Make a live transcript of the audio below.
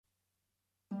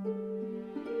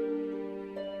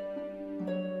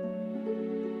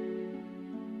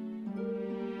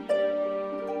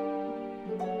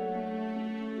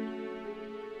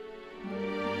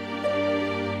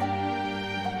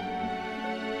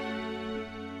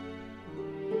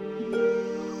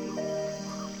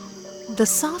The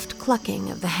soft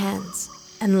clucking of the hens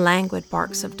and languid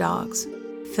barks of dogs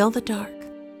fill the dark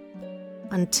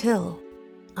until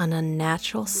an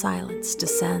unnatural silence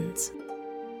descends,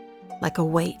 like a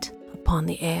weight upon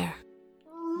the air.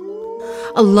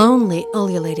 A lonely,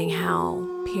 ululating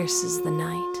howl pierces the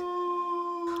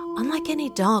night, unlike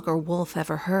any dog or wolf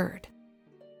ever heard,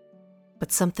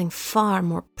 but something far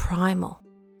more primal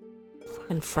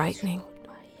and frightening.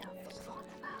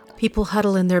 People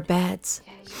huddle in their beds,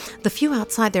 the few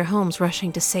outside their homes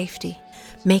rushing to safety,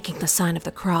 making the sign of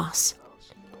the cross,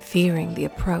 fearing the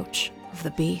approach of the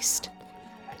beast.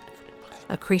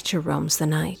 A creature roams the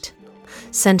night,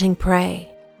 scenting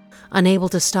prey, unable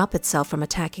to stop itself from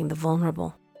attacking the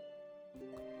vulnerable.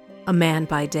 A man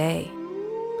by day,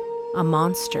 a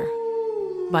monster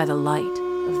by the light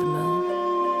of the moon.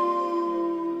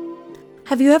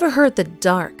 Have you ever heard the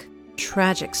dark,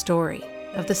 tragic story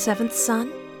of the seventh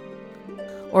son?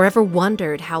 Or ever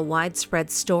wondered how widespread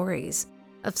stories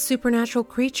of supernatural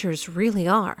creatures really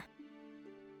are?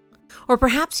 Or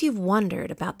perhaps you've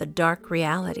wondered about the dark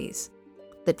realities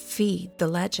that feed the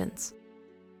legends.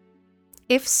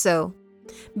 If so,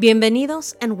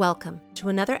 bienvenidos and welcome to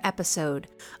another episode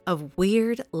of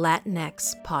Weird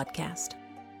Latinx Podcast.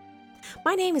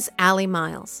 My name is Allie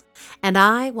Miles, and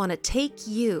I want to take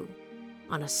you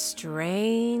on a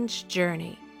strange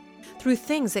journey through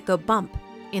things that go bump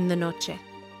in the noche.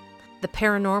 The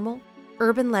paranormal,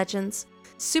 urban legends,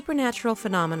 supernatural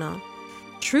phenomena,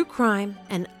 true crime,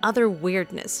 and other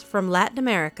weirdness from Latin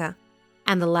America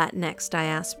and the Latinx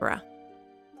diaspora.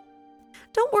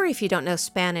 Don't worry if you don't know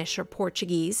Spanish or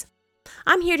Portuguese.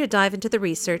 I'm here to dive into the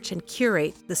research and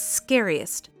curate the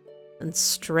scariest and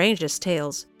strangest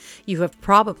tales you have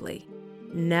probably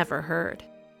never heard.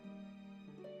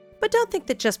 But don't think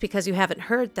that just because you haven't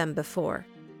heard them before,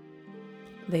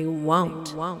 they won't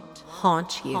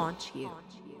haunt you.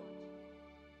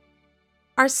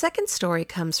 Our second story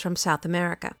comes from South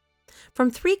America,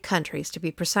 from 3 countries to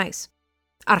be precise: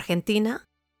 Argentina,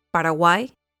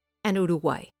 Paraguay, and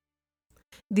Uruguay.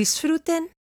 Disfruten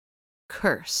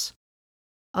Curse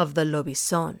of the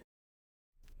Lobizón.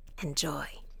 Enjoy.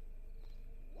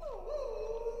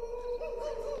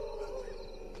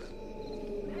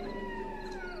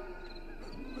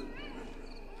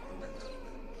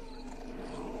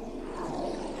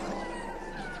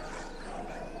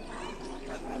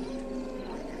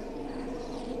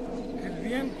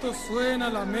 Suena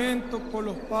lamento por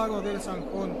los pagos del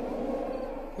Zanjón,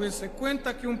 pues se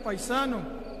cuenta que un paisano,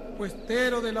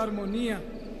 puestero de la armonía,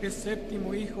 es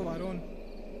séptimo hijo varón,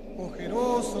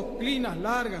 ojeroso, clinas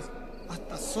largas,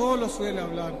 hasta solo suele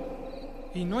hablar,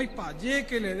 y no hay payé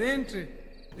que le dé entre.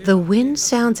 The wind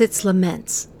sounds its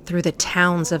laments through the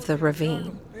towns of the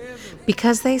ravine,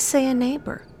 because they say a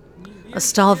neighbor, a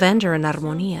stall vendor in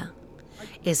Armonía,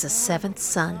 is a 7th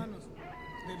son.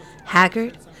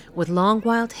 Haggard, with long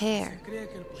wild hair,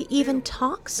 he even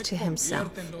talks to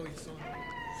himself.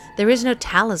 There is no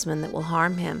talisman that will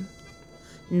harm him,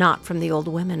 not from the old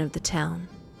women of the town.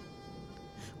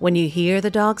 When you hear the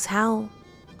dogs howl,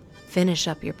 finish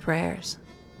up your prayers.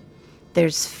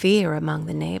 There's fear among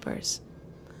the neighbors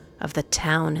of the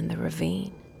town and the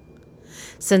ravine,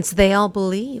 since they all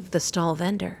believe the stall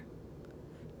vendor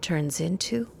turns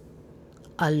into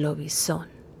a lobizón.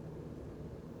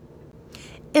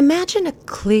 Imagine a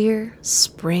clear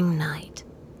spring night,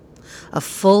 a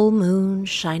full moon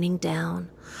shining down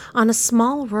on a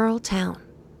small rural town,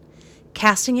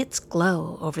 casting its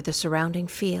glow over the surrounding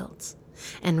fields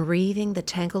and wreathing the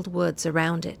tangled woods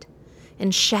around it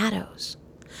in shadows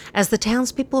as the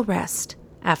townspeople rest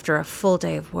after a full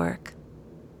day of work.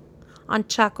 On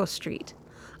Chaco Street,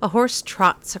 a horse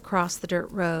trots across the dirt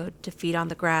road to feed on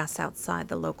the grass outside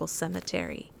the local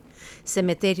cemetery,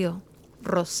 Cementerio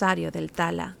Rosario del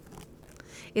Tala,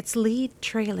 its lead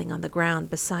trailing on the ground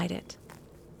beside it.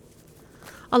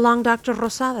 Along Dr.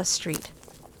 Rosada Street,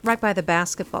 right by the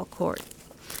basketball court,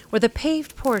 where the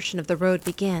paved portion of the road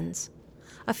begins,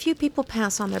 a few people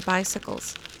pass on their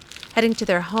bicycles, heading to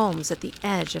their homes at the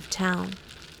edge of town.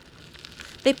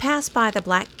 They pass by the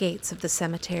black gates of the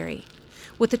cemetery,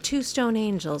 with the 2 stone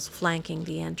angels flanking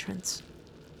the entrance.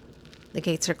 The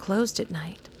gates are closed at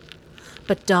night,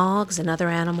 but dogs and other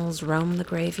animals roam the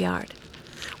graveyard,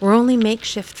 where only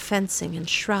makeshift fencing and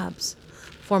shrubs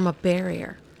form a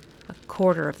barrier a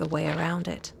quarter of the way around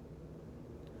it.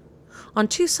 On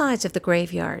 2 sides of the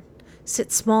graveyard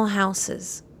sit small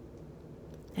houses,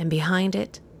 and behind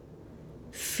it,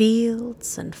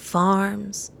 fields and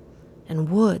farms and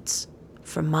woods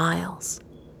for miles.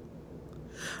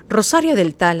 Rosario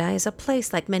del Tala is a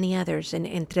place like many others in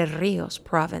Entre Rios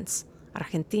province,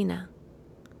 Argentina.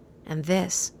 And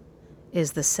this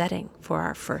is the setting for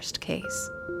our first case.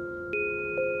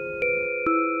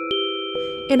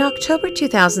 In October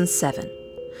 2007,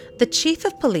 the chief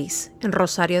of police in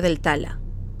Rosario del Tala,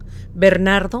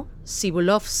 Bernardo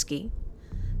Cibulovsky,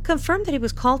 confirmed that he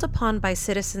was called upon by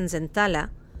citizens in Tala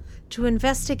to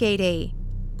investigate a,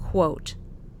 quote,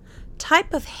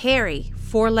 type of hairy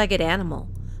four-legged animal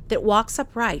that walks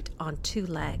upright on two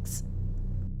legs.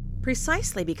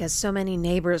 Precisely because so many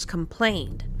neighbors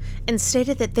complained and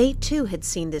stated that they too had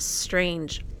seen this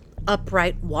strange,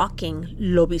 upright walking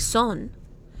lobison,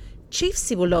 Chief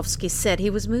Cibulovsky said he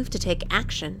was moved to take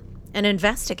action and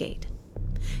investigate.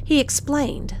 He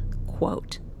explained,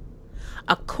 quote,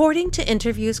 according to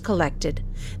interviews collected,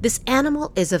 this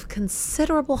animal is of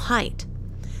considerable height,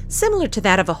 similar to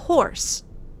that of a horse.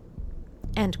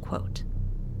 End quote.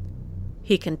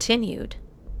 He continued,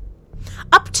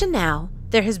 up to now,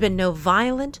 there has been no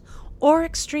violent or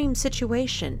extreme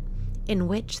situation in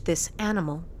which this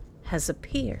animal has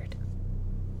appeared.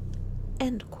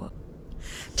 End quote.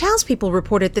 Townspeople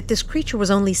reported that this creature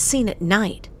was only seen at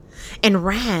night and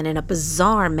ran in a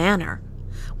bizarre manner,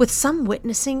 with some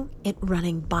witnessing it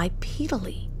running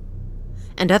bipedally,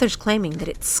 and others claiming that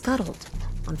it scuttled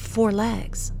on four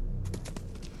legs.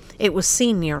 It was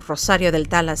seen near Rosario del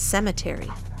Tala's cemetery,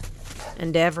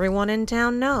 and everyone in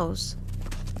town knows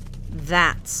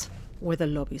that's where the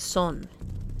lobison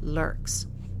lurks.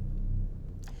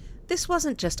 This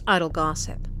wasn't just idle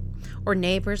gossip or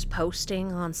neighbors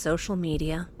posting on social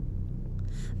media.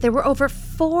 There were over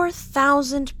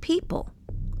 4,000 people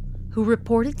who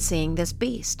reported seeing this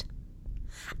beast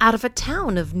out of a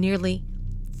town of nearly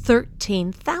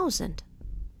 13,000.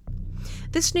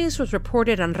 This news was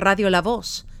reported on Radio La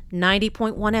Voz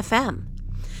 90.1 FM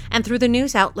and through the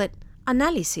news outlet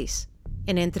Análisis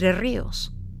in Entre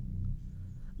Rios.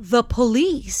 The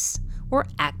police were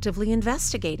actively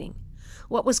investigating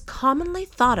what was commonly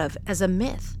thought of as a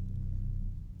myth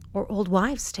or old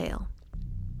wives' tale.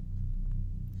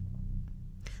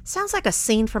 Sounds like a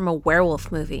scene from a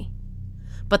werewolf movie,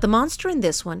 but the monster in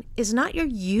this one is not your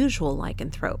usual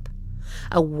lycanthrope,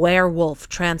 a werewolf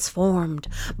transformed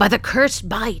by the cursed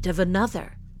bite of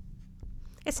another.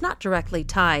 It's not directly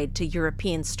tied to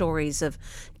European stories of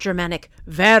Germanic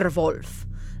Werwolf,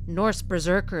 Norse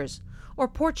berserkers, or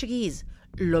Portuguese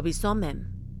lobisomem,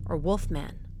 or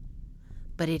wolfman.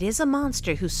 But it is a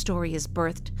monster whose story is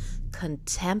birthed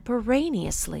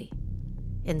contemporaneously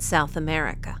in South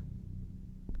America.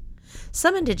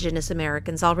 Some indigenous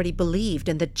Americans already believed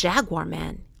in the Jaguar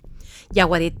Man,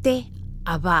 Yaguarete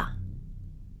Aba.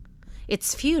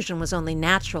 Its fusion was only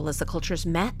natural as the cultures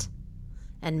met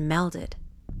and melded,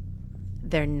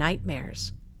 their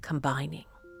nightmares combining.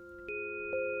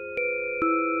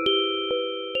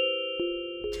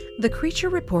 The creature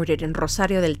reported in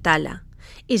Rosario del Tala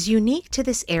is unique to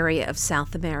this area of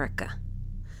South America,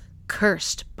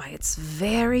 cursed by its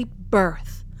very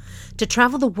birth to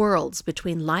travel the worlds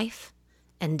between life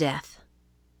and death.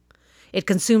 It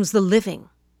consumes the living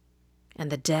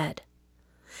and the dead,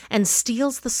 and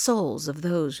steals the souls of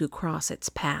those who cross its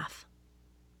path.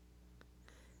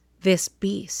 This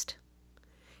beast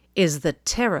is the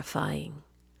terrifying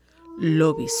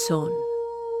lobison.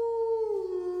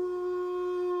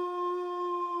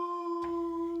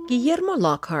 Guillermo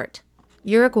Lockhart,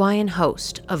 Uruguayan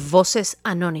host of Voces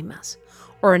Anónimas,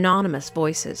 or Anonymous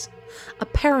Voices, a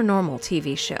paranormal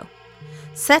TV show,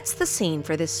 sets the scene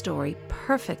for this story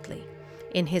perfectly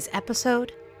in his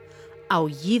episode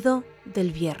Aullido del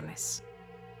Viernes,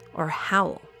 or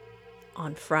Howl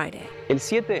on Friday. El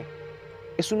 7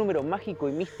 es un número mágico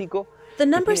y místico. The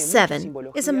number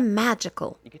 7 is a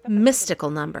magical, mystical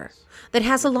number that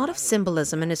has a lot of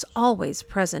symbolism and is always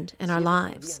present in our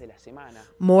lives,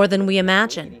 more than we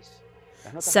imagine.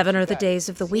 7 are the days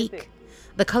of the week,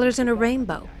 the colors in a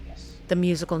rainbow, the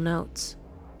musical notes.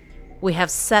 We have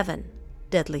 7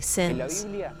 deadly sins.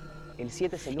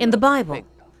 In the Bible,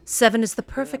 7 is the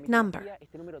perfect number,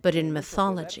 but in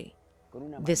mythology,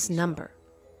 this number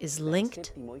is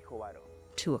linked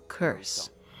to a curse.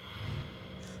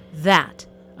 That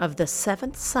of the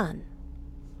 7th son,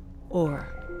 or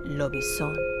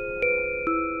lobison.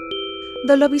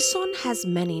 The lobison has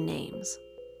many names,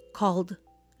 called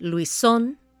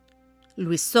Luison,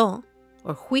 Luiso,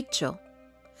 or Huicho.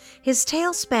 His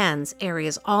tail spans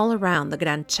areas all around the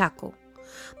Gran Chaco,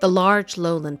 the large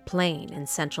lowland plain in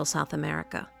central South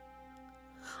America.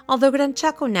 Although Gran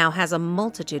Chaco now has a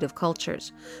multitude of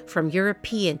cultures, from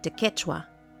European to Quechua,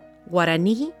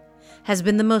 Guarani has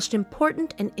been the most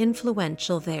important and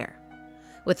influential there,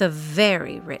 with a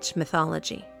very rich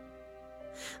mythology.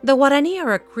 The Guarani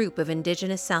are a group of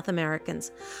indigenous South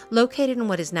Americans located in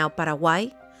what is now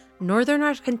Paraguay, northern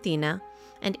Argentina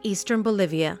and eastern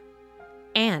Bolivia,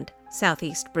 and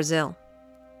southeast Brazil.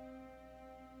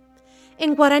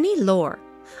 In Guarani lore,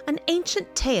 an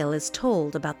ancient tale is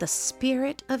told about the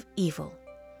spirit of evil,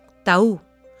 Tau,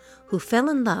 who fell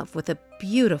in love with a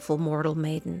beautiful mortal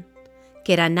maiden,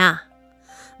 Queraná,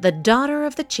 the daughter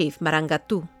of the chief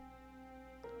Marangatu.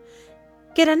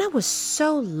 Queraná was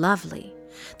so lovely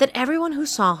that everyone who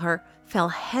saw her fell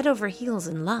head over heels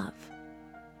in love.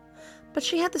 But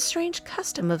she had the strange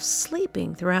custom of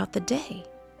sleeping throughout the day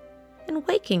and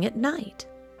waking at night.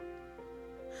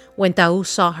 When Tau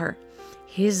saw her,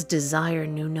 his desire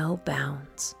knew no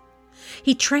bounds.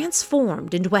 He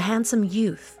transformed into a handsome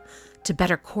youth to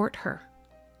better court her.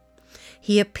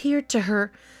 He appeared to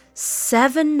her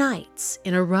 7 nights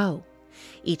in a row,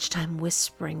 each time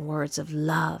whispering words of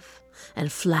love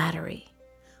and flattery,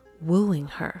 wooing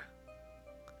her.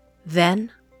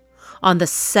 Then, on the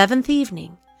 7th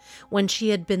evening, when she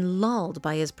had been lulled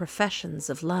by his professions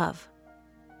of love,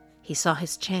 he saw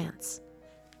his chance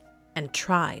and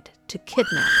tried to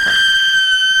kidnap her.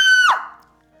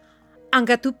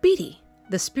 Angatupiri,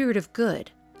 the spirit of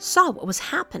good, saw what was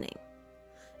happening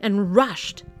and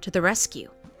rushed to the rescue.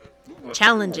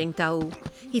 Challenging Tau,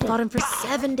 he fought him for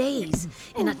 7 days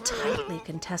in a tightly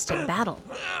contested battle,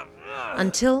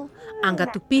 until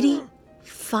Angatupiri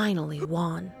finally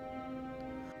won.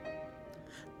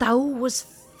 Tau was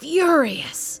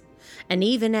furious, and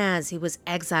even as he was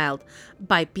exiled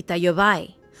by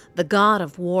Pitayovai, the god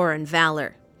of war and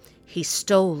valor, he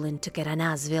stole into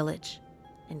Queraná's village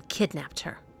and kidnapped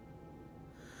her.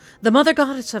 The mother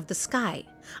goddess of the sky,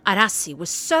 Arasi, was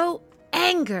so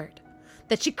angered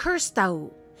that she cursed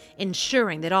Tau,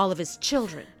 ensuring that all of his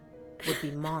children would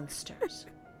be monsters.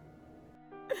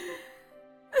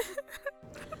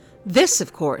 This,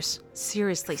 of course,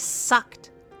 seriously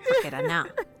sucked for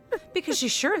Queraná, because she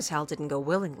sure as hell didn't go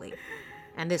willingly,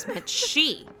 and this meant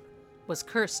she was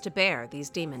cursed to bear these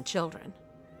demon children.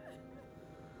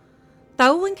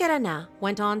 Tau and Queraná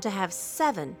went on to have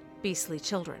 7 beastly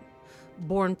children,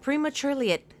 born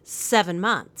prematurely at 7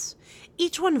 months,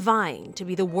 each one vying to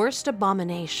be the worst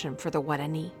abomination for the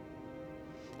Guarani.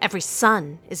 Every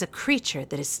son is a creature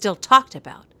that is still talked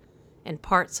about in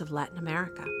parts of Latin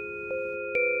America.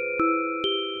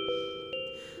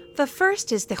 The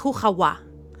first is the Jujawa,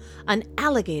 an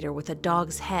alligator with a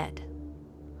dog's head.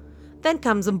 Then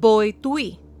comes Mboi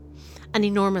Tui, an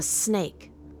enormous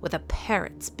snake with a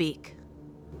parrot's beak.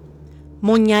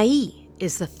 Moñai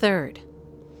is the third,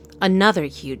 another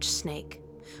huge snake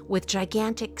with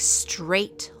gigantic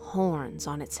straight horns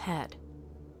on its head.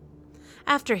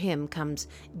 After him comes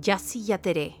Yasi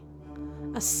Yatere,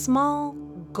 a small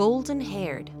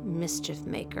golden-haired mischief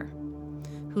maker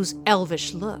whose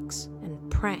elvish looks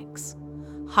and pranks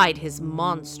hide his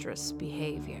monstrous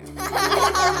behavior,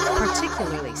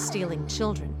 particularly stealing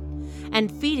children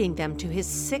and feeding them to his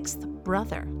 6th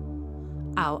brother,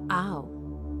 Au Au.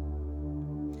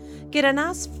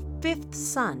 Queraná's 5th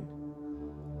son,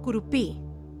 Curupi,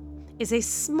 is a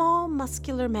small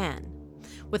muscular man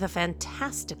with a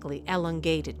fantastically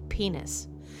elongated penis,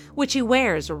 which he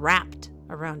wears wrapped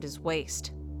around his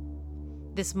waist.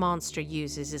 This monster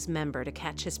uses his member to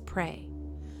catch his prey,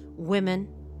 women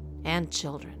and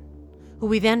children,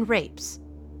 who he then rapes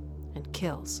and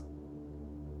kills.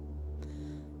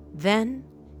 Then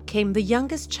came the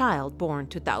youngest child born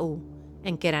to Tau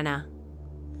and Queraná,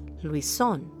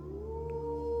 Luison,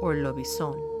 or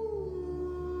Lobison.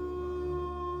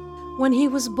 When he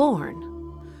was born,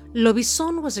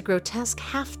 Lobison was a grotesque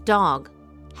half-dog,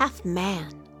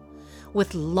 half-man,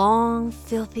 with long,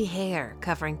 filthy hair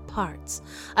covering parts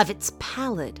of its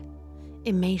pallid,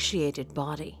 emaciated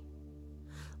body.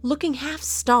 Looking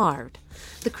half-starved,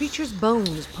 the creature's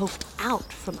bones poked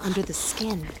out from under the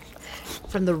skin,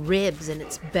 from the ribs in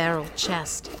its barrel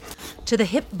chest to the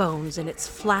hip bones in its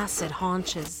flaccid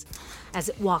haunches as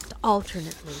it walked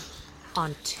alternately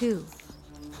on 2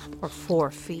 or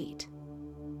 4 feet.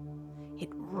 It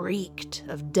reeked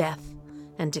of death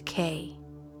and decay.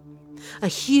 A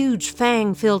huge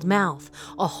fang-filled mouth,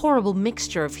 a horrible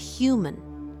mixture of human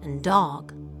and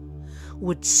dog,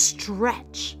 would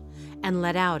stretch and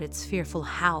let out its fearful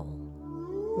howl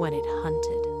when it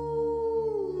hunted.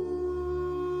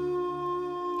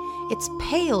 Its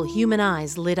pale human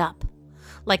eyes lit up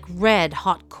like red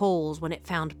hot coals when it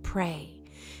found prey,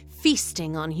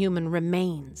 feasting on human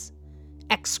remains,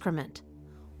 excrement,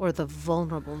 or the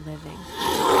vulnerable living.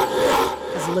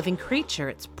 As a living creature,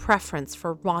 its preference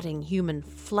for rotting human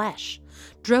flesh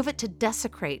drove it to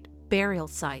desecrate burial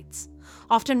sites,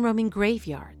 often roaming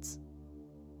graveyards,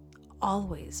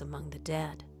 always among the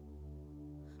dead.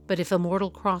 But if a mortal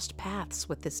crossed paths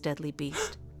with this deadly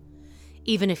beast,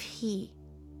 even if he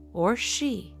or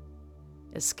she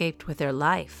escaped with their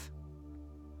life.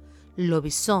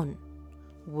 Lobizon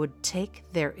would take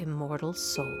their immortal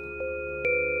soul.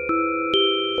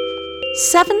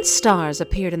 7 stars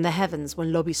appeared in the heavens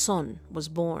when Lobizon was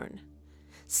born,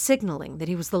 signaling that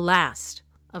he was the last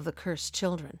of the cursed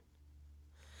children.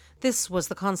 This was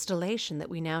the constellation that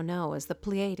we now know as the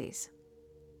Pleiades.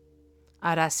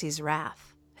 Arassi's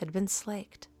wrath had been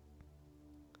slaked.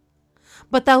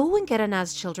 But Tau and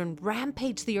Guerana's children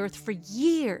rampaged the earth for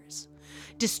years,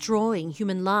 destroying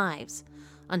human lives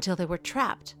until they were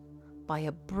trapped by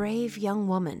a brave young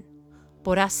woman,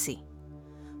 Borassi,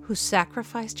 who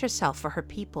sacrificed herself for her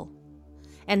people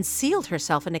and sealed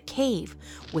herself in a cave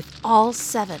with all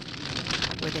 7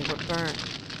 where they were burned.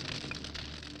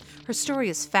 Her story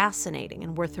is fascinating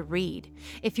and worth a read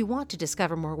if you want to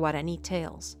discover more Guarani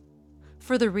tales.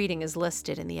 Further reading is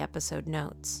listed in the episode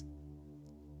notes.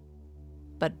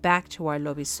 But back to our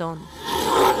Lobizon.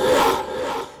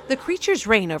 The creature's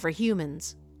reign over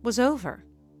humans was over,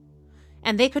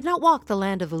 and they could not walk the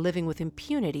land of the living with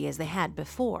impunity as they had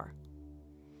before.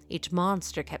 Each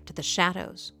monster kept to the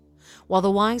shadows, while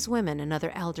the wise women and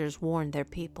other elders warned their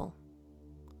people.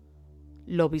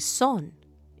 Lobizon,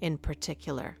 in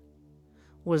particular,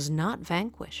 was not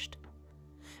vanquished,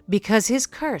 because his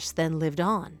curse then lived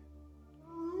on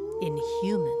in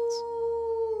humans.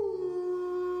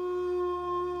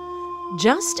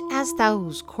 Just as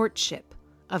Tau's courtship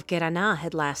of Guerana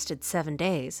had lasted 7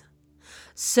 days,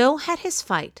 so had his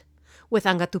fight with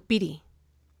Angatupiri.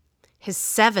 His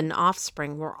 7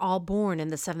 offspring were all born in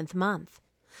the 7th month.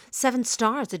 7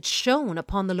 stars had shone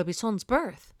upon the Lobizon's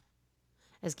birth.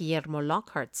 As Guillermo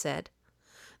Lockhart said,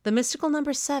 the mystical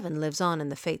number 7 lives on in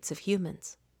the fates of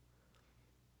humans.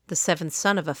 The 7th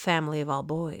son of a family of all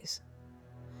boys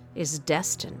is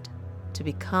destined to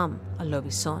become a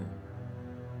Lobizon.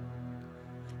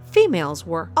 Females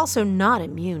were also not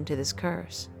immune to this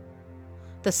curse.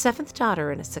 The 7th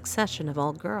daughter in a succession of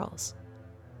all girls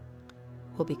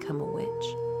will become a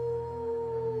witch.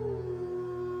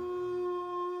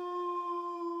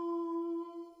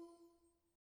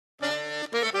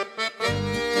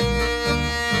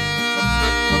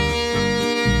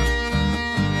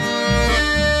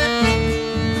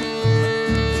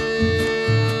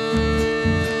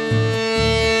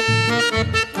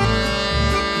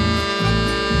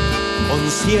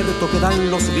 Concierto que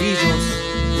dan los grillos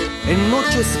en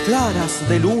noches claras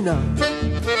de luna,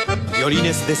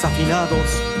 violines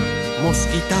desafinados,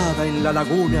 mosquitada en la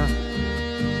laguna,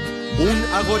 un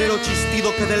agorero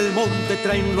chistido que del monte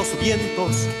traen los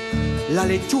vientos, la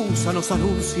lechuza nos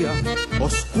anuncia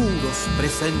oscuros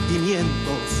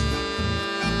presentimientos.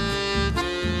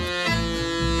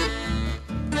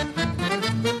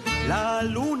 La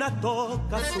luna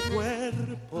toca su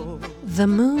cuerpo. The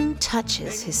moon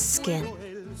touches his skin.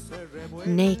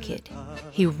 Naked,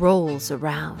 he rolls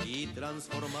around,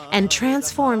 and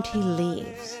transformed he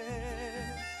leaves,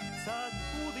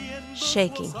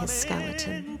 shaking his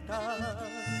skeleton.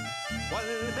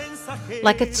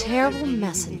 Like a terrible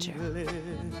messenger,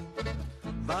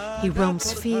 he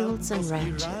roams fields and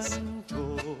ranches.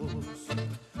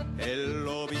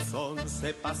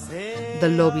 The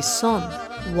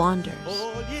Lobizon wanders,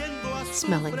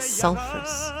 smelling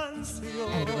sulphurous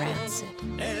and rancid.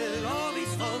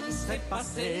 Se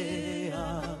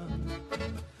pasea,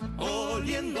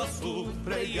 oliendo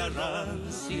azufre y a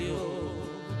rancio.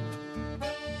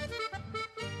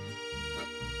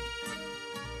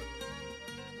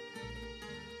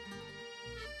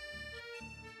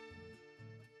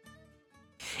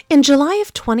 In July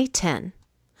of 2010,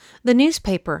 the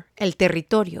newspaper El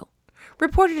Territorio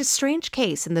reported a strange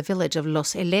case in the village of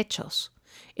Los Helechos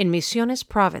in Misiones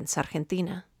Province,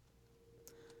 Argentina.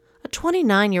 A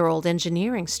 29-year-old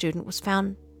engineering student was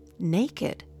found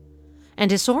naked and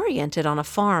disoriented on a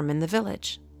farm in the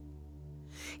village.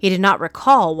 He did not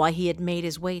recall why he had made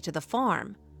his way to the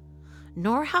farm,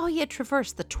 nor how he had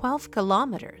traversed the 12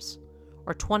 kilometers,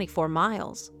 or 24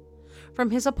 miles, from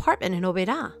his apartment in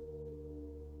Oberá.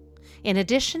 In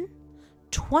addition,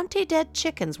 20 dead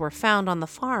chickens were found on the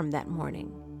farm that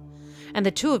morning, and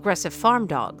the 2 aggressive farm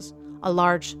dogs, a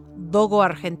large Dogo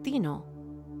Argentino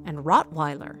and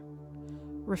Rottweiler,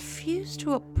 refused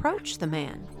to approach the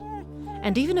man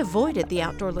and even avoided the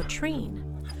outdoor latrine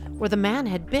where the man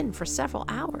had been for several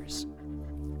hours.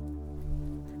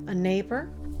 A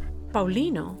neighbor,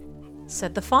 Paulino,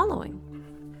 said the following: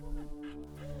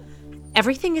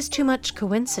 "Everything is too much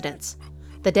coincidence.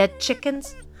 The dead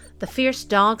chickens, the fierce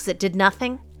dogs that did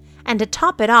nothing, and to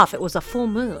top it off, it was a full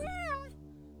moon.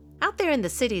 Out there in the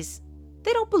cities,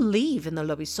 they don't believe in the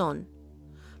Lobizon.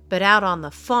 But out on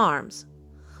the farms,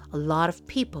 a lot of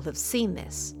people have seen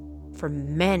this for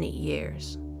many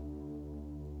years.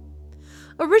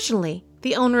 Originally,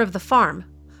 the owner of the farm,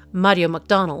 Mario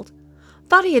MacDonald,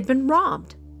 thought he had been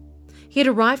robbed. He had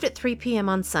arrived at 3 p.m.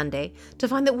 on Sunday to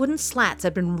find that wooden slats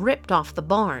had been ripped off the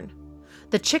barn.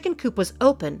 The chicken coop was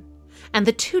open, and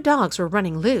the 2 dogs were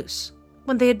running loose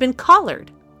when they had been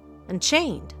collared and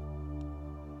chained.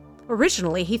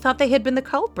 Originally, he thought they had been the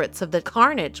culprits of the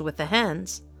carnage with the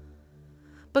hens,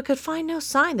 but could find no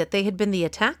sign that they had been the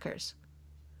attackers,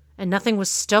 and nothing was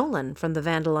stolen from the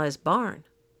vandalized barn.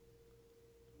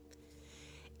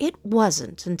 It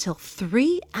wasn't until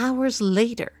 3 hours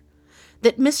later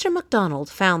that Mr. MacDonald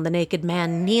found the naked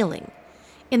man kneeling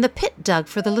in the pit dug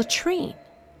for the latrine,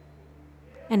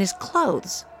 and his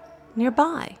clothes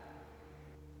nearby.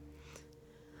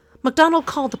 MacDonald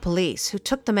called the police, who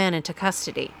took the man into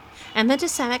custody and then to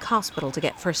Samek Hospital to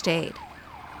get first aid.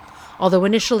 Although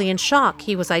initially in shock,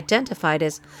 he was identified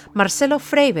as Marcelo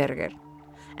Freiberger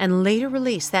and later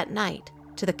released that night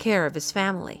to the care of his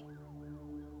family.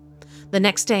 The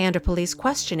next day, under police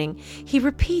questioning, he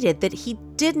repeated that he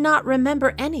did not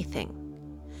remember anything,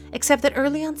 except that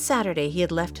early on Saturday he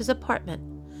had left his apartment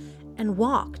and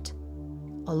walked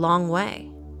a long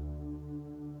way.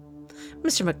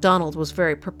 Mr. MacDonald was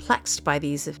very perplexed by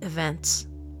these events.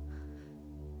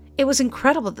 It was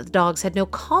incredible that the dogs had no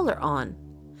collar on,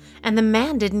 and the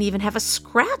man didn't even have a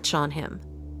scratch on him.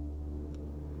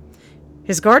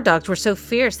 His guard dogs were so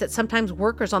fierce that sometimes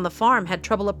workers on the farm had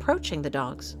trouble approaching the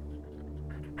dogs.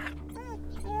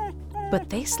 But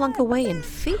they slunk away in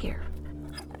fear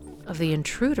of the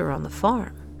intruder on the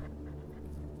farm.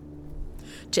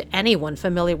 To anyone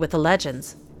familiar with the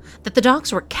legends, that the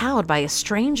dogs were cowed by a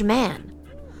strange man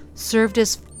served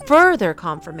as further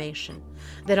confirmation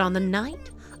that on the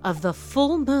night of the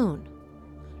full moon,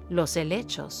 Los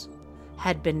Helechos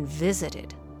had been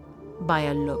visited by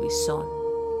a lobizón.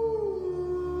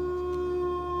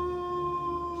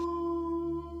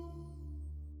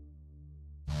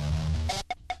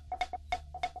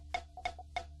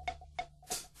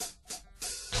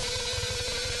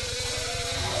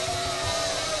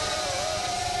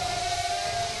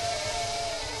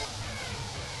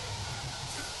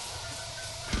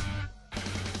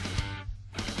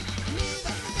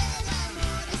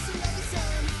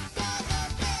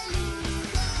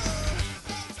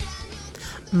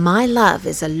 My love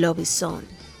is a lobizón,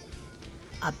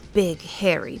 a big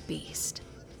hairy beast.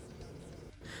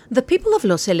 The people of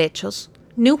Los Helechos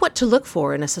knew what to look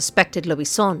for in a suspected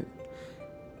lobizón,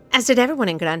 as did everyone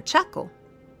in Gran Chaco.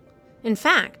 In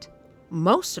fact,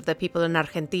 most of the people in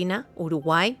Argentina,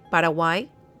 Uruguay, Paraguay,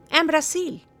 and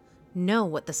Brazil know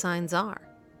what the signs are.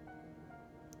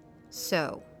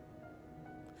 So,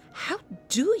 how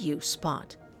do you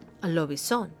spot a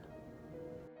lobizón?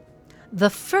 The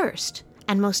first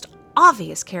and most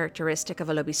obvious characteristic of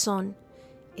a lobizón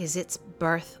is its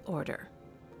birth order.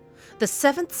 The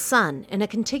 7th son in a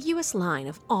contiguous line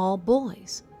of all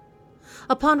boys.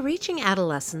 Upon reaching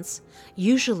adolescence,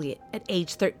 usually at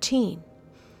age 13,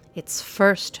 its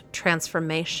first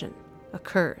transformation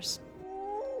occurs.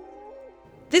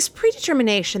 This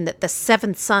predetermination that the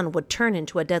 7th son would turn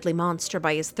into a deadly monster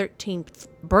by his 13th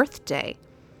birthday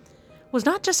was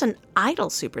not just an idle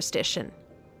superstition.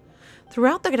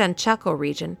 Throughout the Gran Chaco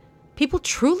region, people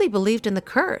truly believed in the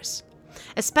curse,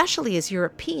 especially as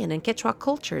European and Quechua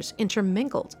cultures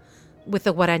intermingled with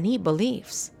the Guarani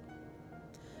beliefs.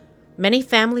 Many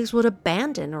families would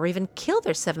abandon or even kill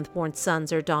their 7th-born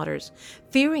sons or daughters,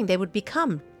 fearing they would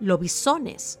become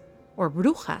lobizones or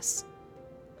brujas.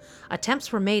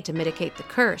 Attempts were made to mitigate the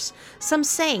curse, some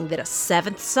saying that a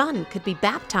 7th son could be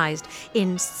baptized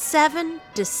in 7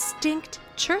 distinct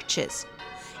churches,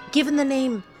 given the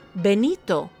name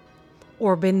Benito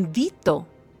or Bendito,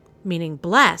 meaning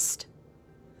blessed,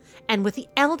 and with the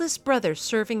eldest brother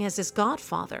serving as his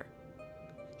godfather,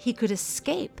 he could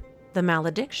escape the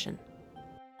malediction.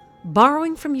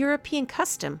 Borrowing from European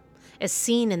custom, as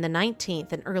seen in the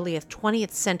 19th and early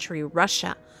 20th century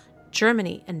Russia,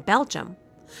 Germany, and Belgium,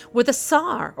 where the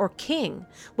Tsar or king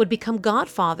would become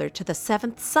godfather to the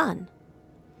 7th son,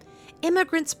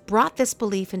 immigrants brought this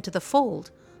belief into the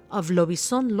fold of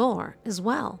lobizón lore as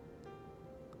well.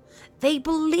 They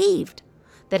believed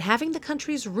that having the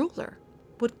country's ruler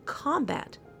would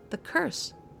combat the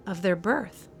curse of their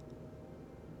birth.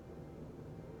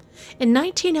 In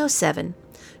 1907,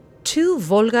 2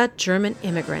 Volga German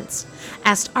immigrants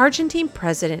asked Argentine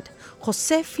President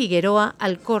José Figueroa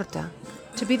Alcorta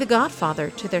to be the godfather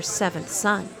to their 7th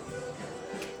son.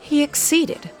 He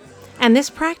acceded, and this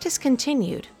practice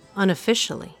continued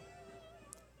unofficially.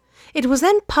 It was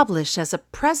then published as a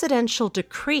presidential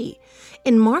decree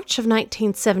in March of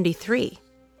 1973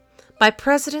 by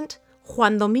President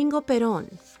Juan Domingo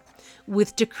Perón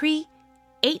with Decree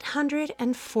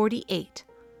 848,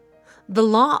 the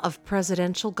law of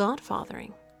presidential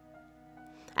godfathering.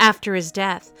 After his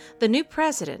death, the new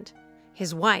president,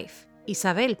 his wife,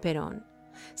 Isabel Perón,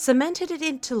 cemented it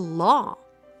into law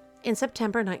in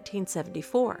September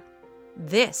 1974.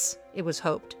 This, it was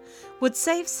hoped, would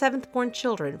save seventh-born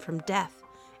children from death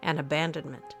and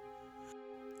abandonment.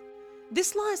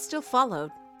 This law is still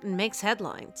followed and makes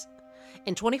headlines.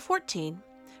 In 2014,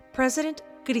 President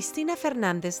Cristina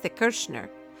Fernández de Kirchner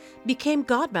became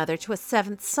godmother to a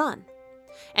seventh son,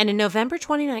 and in November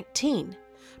 2019,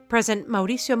 President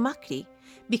Mauricio Macri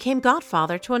became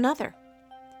godfather to another.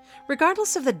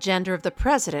 Regardless of the gender of the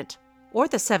president or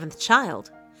the seventh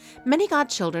child, many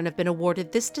godchildren have been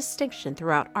awarded this distinction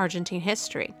throughout Argentine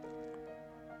history.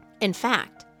 In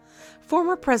fact,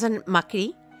 former President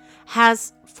Macri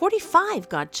has 45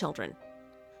 godchildren.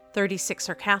 36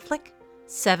 are Catholic,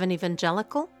 7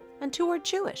 evangelical, and 2 are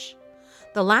Jewish,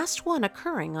 the last one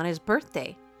occurring on his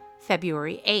birthday,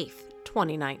 February 8th,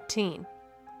 2019.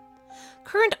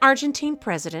 Current Argentine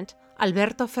President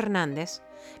Alberto Fernández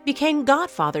became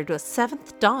godfather to a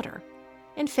seventh daughter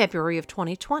in February of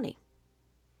 2020.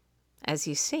 As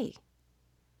you see,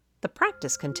 the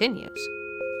practice continues.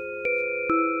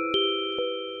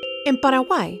 In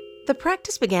Paraguay, the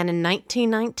practice began in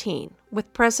 1919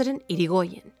 with President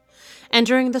Irigoyen, and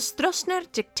during the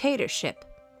Stroessner dictatorship,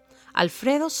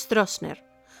 Alfredo Stroessner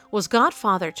was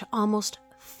godfather to almost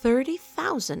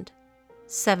 30,000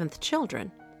 seventh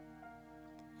children.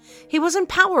 He was in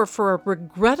power for a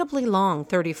regrettably long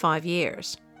 35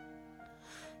 years.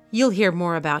 You'll hear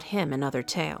more about him in other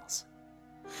tales.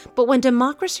 But when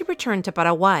democracy returned to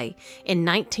Paraguay in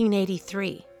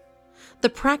 1983, the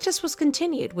practice was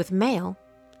continued with male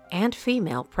and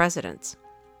female presidents.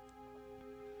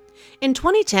 In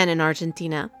 2010 in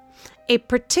Argentina, a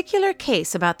particular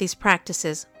case about these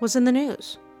practices was in the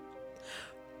news.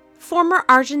 Former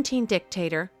Argentine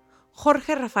dictator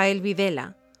Jorge Rafael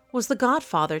Videla was the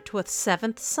godfather to a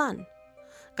seventh son,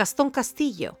 Gaston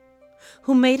Castillo,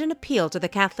 who made an appeal to the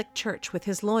Catholic Church with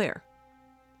his lawyer.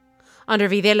 Under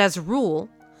Videla's rule,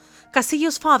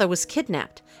 Castillo's father was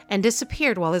kidnapped and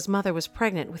disappeared while his mother was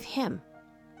pregnant with him,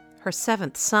 her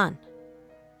seventh son.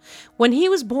 When he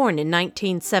was born in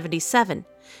 1977,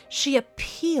 she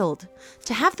appealed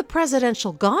to have the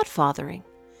presidential godfathering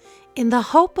in the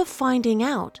hope of finding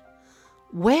out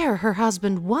where her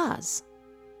husband was.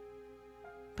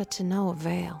 But to no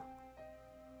avail.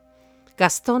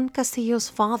 Gaston Castillo's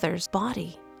father's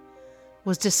body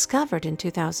was discovered in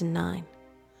 2009,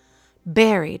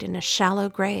 buried in a shallow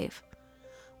grave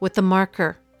with the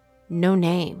marker "no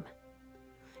name"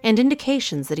 and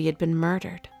indications that he had been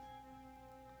murdered.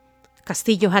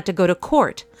 Castillo had to go to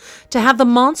court to have the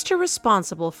monster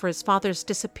responsible for his father's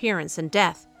disappearance and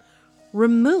death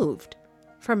removed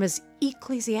from his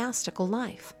ecclesiastical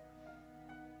life.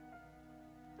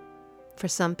 For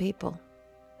some people,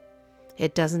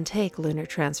 it doesn't take lunar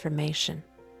transformation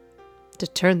to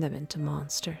turn them into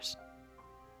monsters.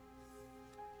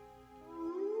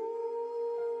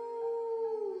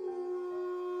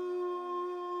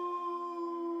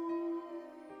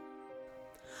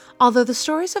 Although the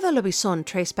stories of the Lobizón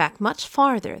trace back much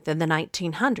farther than the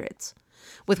 1900s,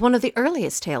 with one of the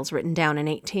earliest tales written down in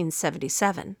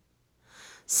 1877,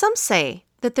 some say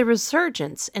that the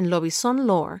resurgence in Lobizón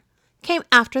lore came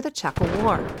after the Chaco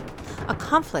War, a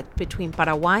conflict between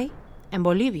Paraguay and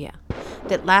Bolivia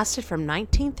that lasted from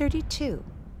 1932 to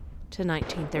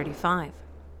 1935.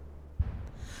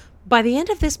 By the end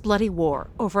of this bloody war,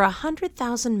 over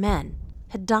 100,000 men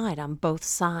had died on both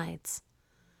sides,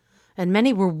 and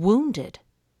many were wounded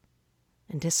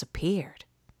and disappeared.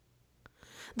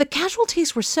 The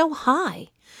casualties were so high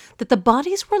that the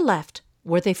bodies were left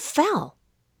where they fell,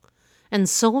 and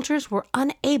soldiers were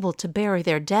unable to bury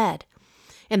their dead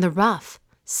in the rough,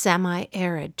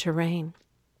 semi-arid terrain,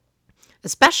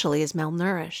 especially as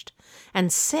malnourished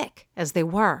and sick as they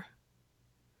were.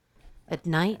 At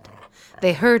night,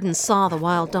 they heard and saw the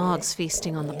wild dogs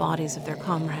feasting on the bodies of their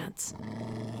comrades.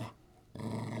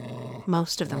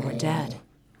 Most of them were dead,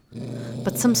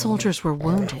 but some soldiers were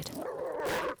wounded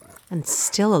and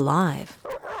still alive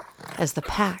as the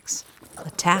packs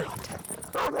attacked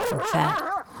and fed.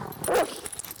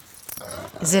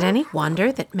 Is it any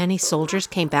wonder that many soldiers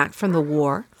came back from the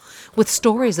war with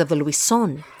stories of the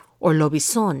Luisón or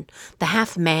Lobizón, the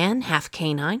half-man,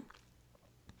 half-canine?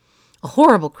 A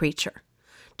horrible creature,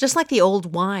 just like the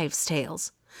old wives'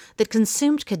 tales that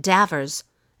consumed cadavers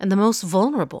and the most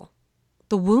vulnerable,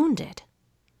 the wounded,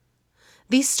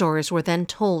 These stories were then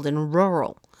told in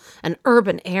rural and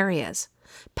urban areas,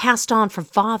 passed on from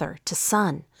father to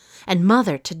son and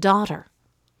mother to daughter.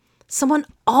 Someone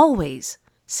always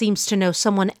seems to know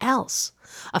someone else,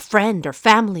 a friend or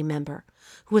family member,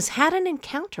 who has had an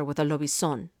encounter with a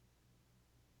lobizón.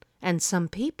 And some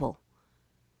people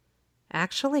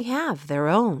actually have their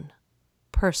own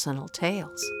personal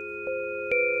tales.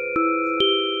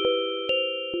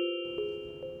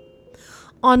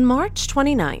 On March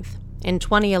 29th, in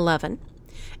 2011,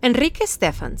 Enrique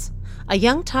Stefans, a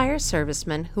young tire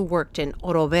serviceman who worked in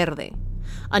Oro Verde,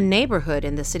 a neighborhood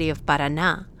in the city of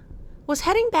Paraná, was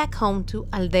heading back home to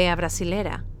Aldea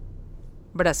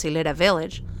Brasilera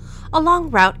Village,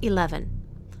 along Route 11,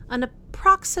 an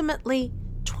approximately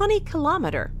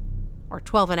 20-kilometer or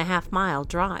 12.5-mile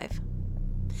drive.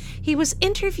 He was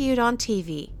interviewed on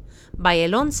TV by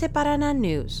El Once Paraná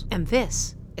News, and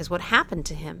this is what happened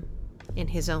to him in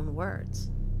his own words.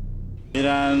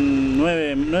 Eran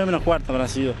 9:45 habrá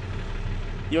sido.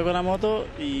 Iba con la moto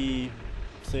y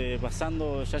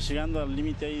pasando, ya llegando al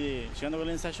límite ahí, llegando con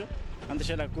el ensayo, antes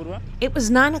ya la curva. It was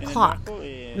 9 o'clock,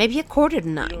 maybe a quarter to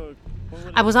 9.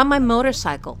 I was on my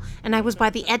motorcycle, and I was by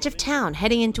the edge of town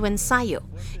heading into Ensayo,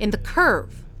 in the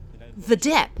curve, the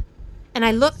dip, and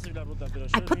I looked,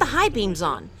 I put the high beams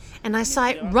on, and I saw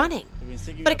it running,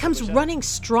 but it comes running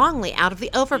strongly out of the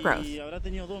overgrowth.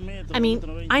 I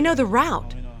mean, I know the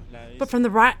route, but from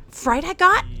the fright I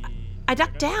got, I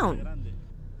ducked down.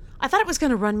 I thought it was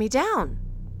going to run me down,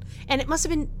 and it must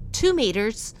have been 2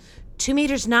 meters, 2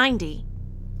 meters 90,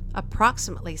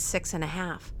 approximately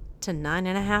 6.5 to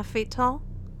 9.5 feet tall.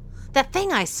 That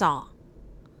thing I saw,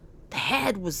 the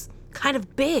head was kind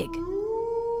of big.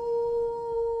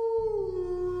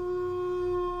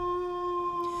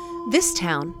 This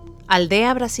town,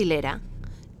 Aldea Brasilera,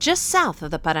 just south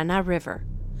of the Paraná River,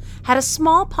 had a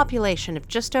small population of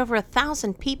just over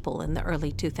 1,000 people in the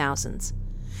early 2000s,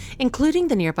 including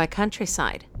the nearby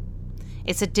countryside.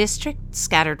 It's a district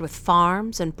scattered with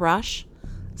farms and brush,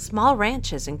 small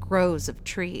ranches and groves of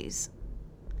trees.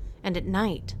 And at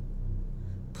night,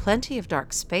 plenty of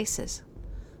dark spaces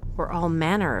where all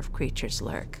manner of creatures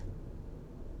lurk.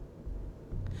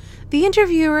 The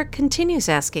interviewer continues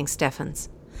asking Stefans,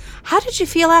 "How did you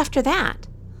feel after that,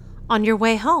 on your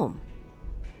way home?"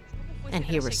 And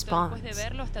he responds,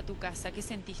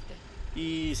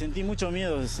 Y sentí mucho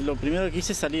miedo. Lo primero que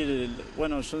hice es salir.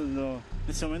 Bueno, yo en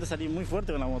ese momento salí muy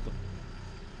fuerte con la moto.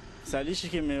 Salí y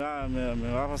dije me va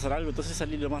a pasar algo, entonces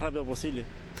salí lo más rápido posible.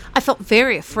 I felt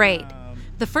very afraid.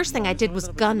 The first thing I did was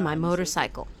gun my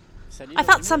motorcycle. I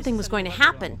thought something was going to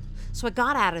happen, so I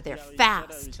got out of there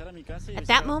fast. At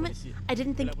that moment, I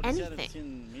didn't think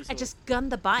anything. I just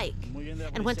gunned the bike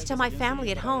and went to tell my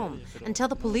family at home and tell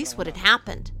the police what had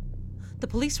happened. The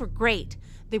police were great.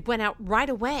 They went out right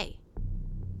away,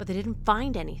 but they didn't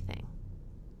find anything.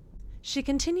 She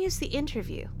continues the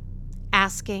interview,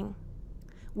 asking,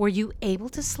 "Were you able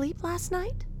to sleep last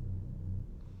night?"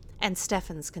 And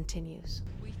Stefans continues.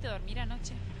 ¿Pudiste dormir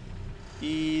anoche?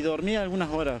 Y dormí algunas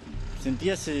horas.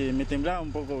 Sentía me temblaba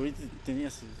un poco, ¿viste?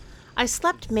 I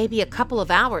slept maybe a couple of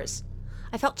hours.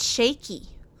 I felt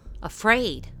shaky,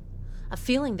 afraid, a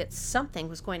feeling that something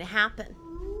was going to happen.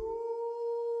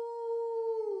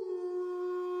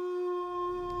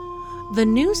 The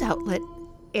news outlet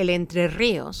El Entre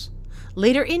Ríos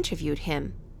later interviewed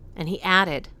him, and he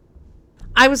added,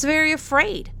 "I was very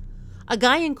afraid. A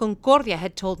guy in Concordia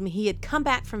had told me he had come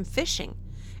back from fishing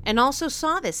and also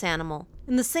saw this animal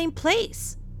in the same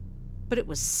place, but it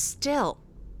was still.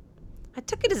 I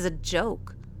took it as a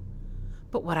joke,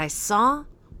 but what I saw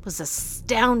was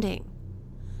astounding.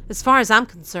 As far as I'm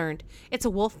concerned, it's a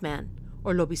wolfman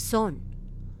or lobizón,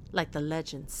 like the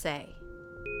legends say."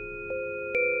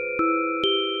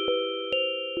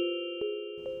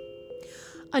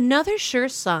 Another sure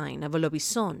sign of a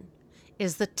lobizón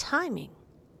is the timing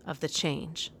of the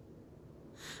change.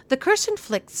 The curse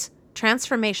inflicts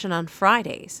transformation on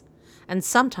Fridays and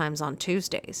sometimes on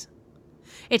Tuesdays.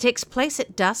 It takes place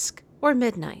at dusk or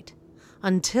midnight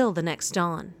until the next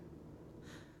dawn.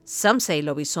 Some say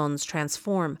lobizóns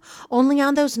transform only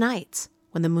on those nights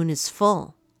when the moon is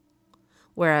full,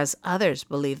 whereas others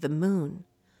believe the moon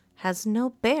has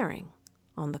no bearing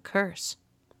on the curse.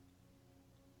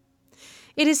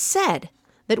 It is said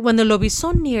that when the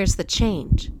lobizón nears the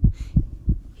change,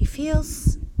 he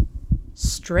feels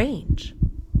strange,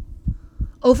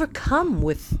 overcome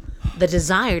with the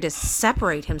desire to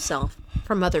separate himself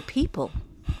from other people,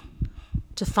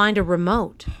 to find a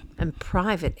remote and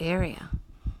private area.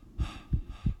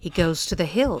 He goes to the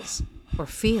hills or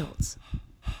fields,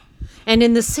 and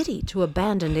in the city to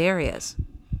abandoned areas.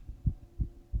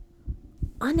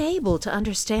 unable to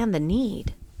understand the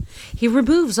need, he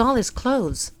removes all his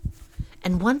clothes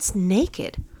and, once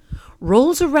naked,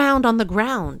 rolls around on the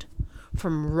ground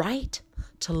from right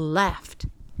to left.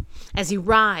 As he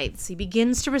writhes, he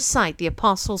begins to recite the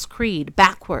Apostles' Creed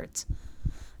backwards.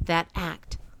 That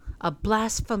act, a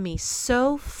blasphemy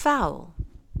so foul,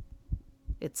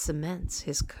 it cements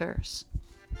his curse.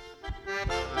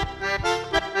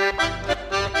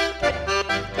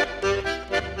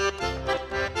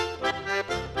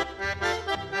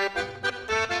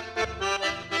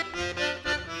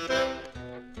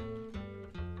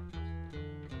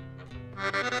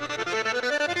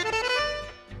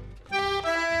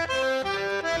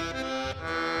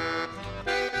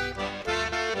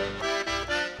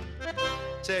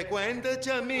 Se cuenta,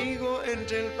 chamigo,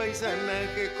 entre el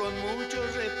paisanaje con mucho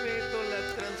respeto la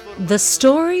transformación. The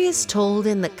story is told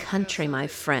in the country, my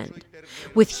friend,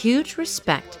 with huge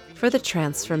respect for the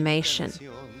transformation,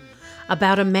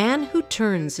 about a man who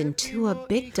turns into a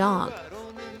big dog,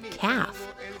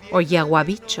 calf, or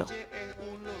yaguabicho.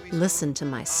 Listen to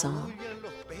my song.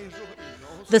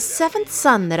 The seventh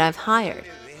son that I've hired,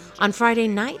 on Friday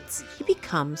nights he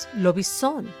becomes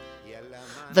lobizón.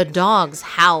 The dogs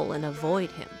howl and avoid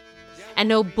him, and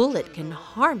no bullet can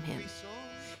harm him.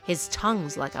 His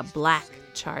tongue's like a black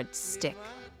charred stick.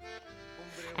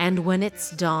 And when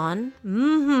it's dawn,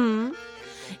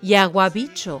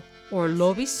 yaguabicho or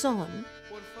lobizón,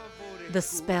 the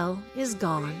spell is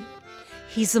gone.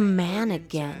 He's a man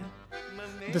again.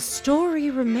 The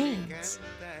story remains,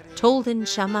 told in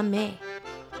chamamé.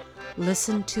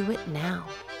 Listen to it now.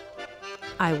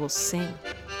 I will sing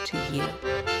to you.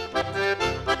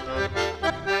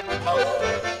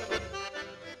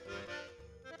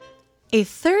 A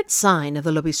third sign of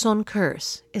the lobizón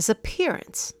curse is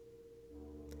appearance.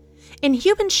 In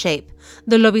human shape,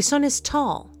 the lobizón is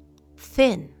tall,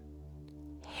 thin,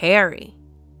 hairy,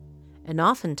 and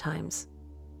oftentimes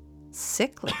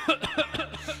sickly.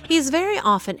 He is very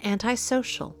often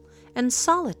antisocial and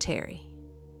solitary.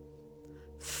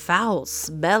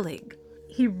 Foul-smelling,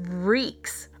 he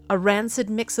reeks a rancid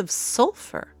mix of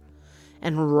sulfur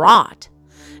and rot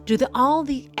due to all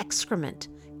the excrement,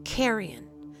 carrion,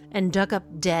 and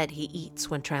dug-up dead he eats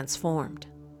when transformed.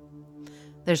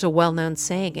 There's a well-known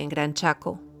saying in Gran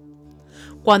Chaco: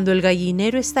 Cuando el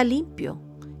gallinero está limpio,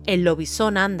 el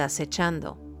lobizón anda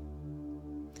acechando.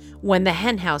 When the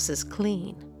henhouse is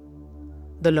clean,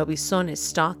 the lobizón is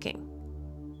stalking.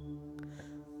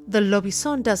 The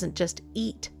lobizón doesn't just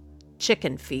eat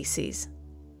chicken feces,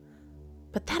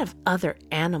 but that of other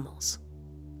animals.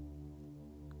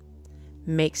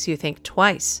 Makes you think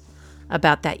twice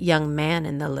about that young man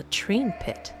in the latrine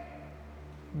pit,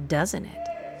 doesn't it?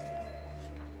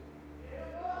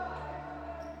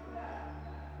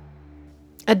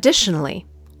 Additionally,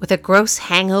 with a gross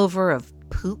hangover of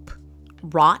poop,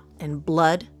 rot, and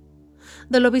blood,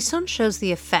 the lobizón shows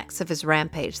the effects of his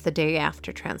rampage the day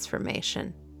after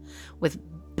transformation, with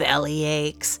belly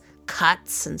aches,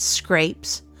 cuts and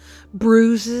scrapes,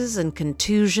 bruises and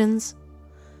contusions,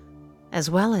 as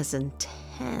well as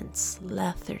intense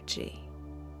lethargy.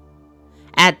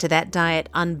 Add to that diet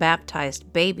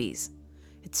unbaptized babies,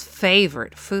 its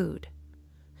favorite food,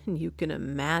 and you can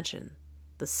imagine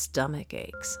the stomach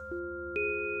aches.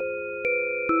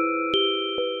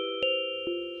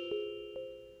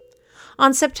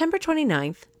 On September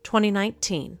 29th,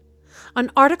 2019,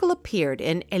 an article appeared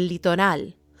in El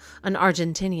Litoral, an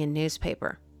Argentinian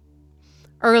newspaper.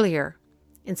 Earlier,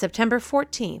 in September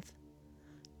 14th,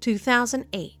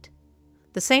 2008,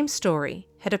 the same story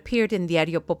had appeared in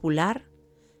Diario Popular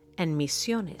and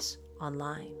Misiones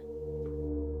Online.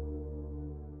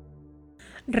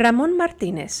 Ramón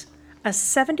Martínez, a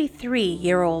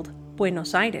 73-year-old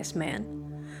Buenos Aires man,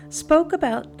 spoke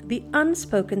about the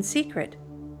unspoken secret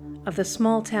of the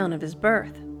small town of his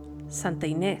birth, Santa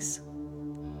Inés.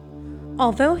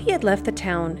 Although he had left the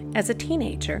town as a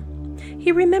teenager,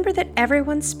 he remembered that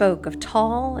everyone spoke of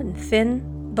tall and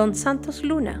thin Don Santos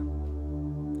Luna,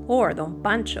 or Don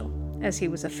Pancho, as he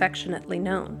was affectionately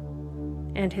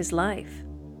known, and his life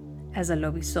as a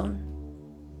lobizón.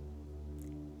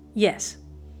 Yes,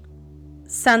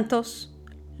 Santos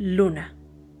Luna,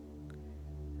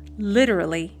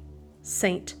 literally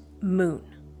Saint Moon.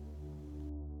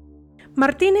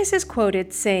 Martínez is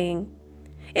quoted saying,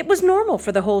 "It was normal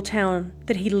for the whole town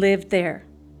that he lived there.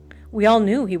 We all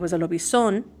knew he was a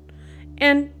lobizón,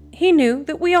 and he knew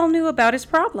that we all knew about his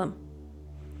problem.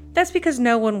 That's because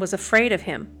no one was afraid of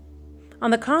him.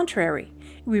 On the contrary,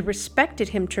 we respected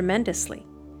him tremendously.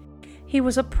 He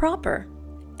was a proper,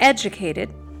 educated,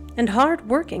 and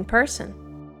hard-working person.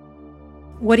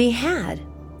 What he had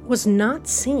was not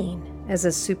seen as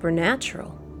a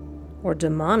supernatural or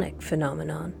demonic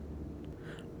phenomenon.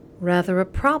 Rather a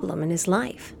problem in his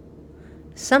life,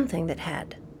 something that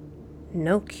had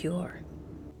no cure.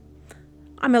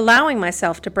 I'm allowing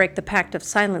myself to break the pact of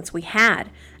silence we had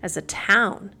as a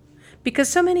town, because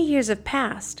so many years have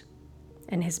passed,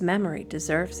 and his memory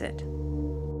deserves it.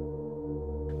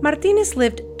 Martinez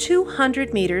lived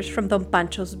 200 meters from Don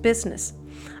Pancho's business,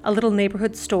 a little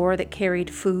neighborhood store that carried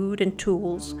food and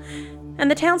tools, and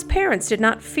the town's parents did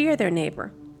not fear their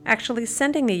neighbor, actually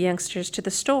sending the youngsters to the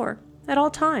store at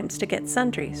all times to get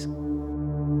sundries.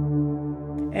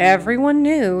 Everyone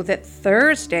knew that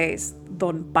Thursdays,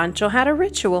 Don Pancho had a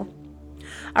ritual.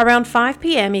 Around 5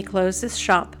 p.m. he closed his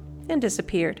shop and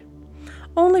disappeared,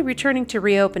 only returning to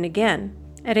reopen again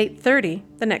at 8:30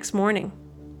 the next morning.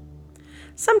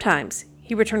 Sometimes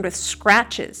he returned with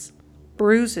scratches,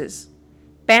 bruises,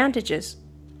 bandages,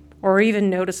 or even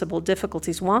noticeable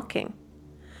difficulties walking.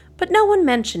 But no one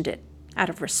mentioned it out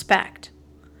of respect.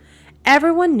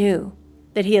 Everyone knew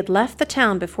that he had left the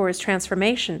town before his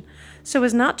transformation so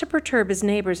as not to perturb his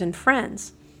neighbors and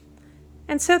friends.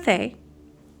 And so they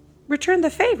returned the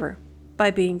favor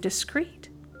by being discreet.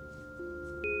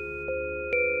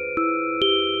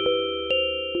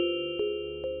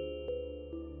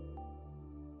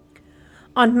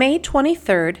 On May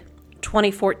 23,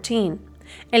 2014,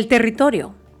 El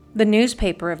Territorio, the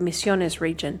newspaper of Misiones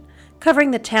region,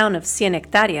 covering the town of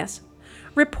 100 hectáreas,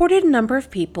 reported a number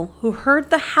of people who heard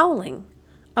the howling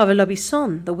of a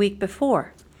lobizón the week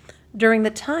before, during the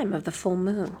time of the full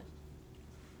moon.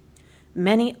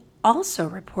 Many also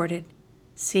reported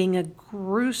seeing a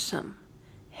gruesome,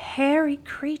 hairy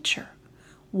creature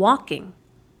walking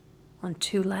on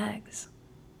 2 legs.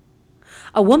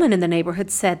 A woman in the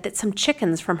neighborhood said that some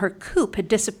chickens from her coop had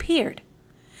disappeared,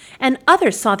 and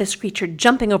others saw this creature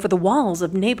jumping over the walls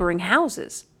of neighboring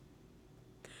houses.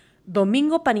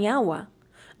 Domingo Paniagua,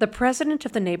 the president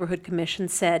of the neighborhood commission,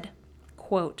 said,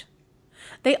 quote,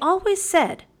 "They always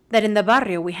said that in the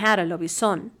barrio we had a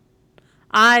lobizón.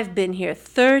 I've been here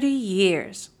 30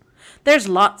 years. There's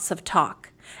lots of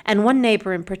talk, and one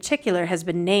neighbor in particular has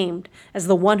been named as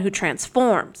the one who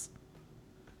transforms.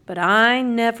 But I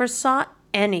never saw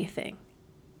anything.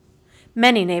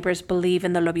 Many neighbors believe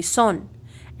in the lobizón,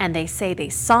 and they say they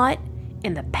saw it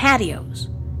in the patios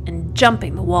and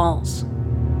jumping the walls."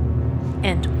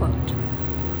 End quote.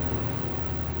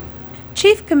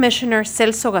 Chief Commissioner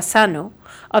Celso Gassano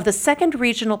of the 2nd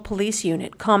Regional Police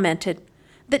Unit commented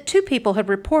that 2 people had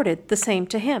reported the same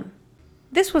to him.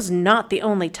 This was not the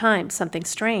only time something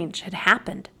strange had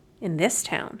happened in this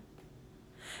town.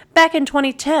 Back in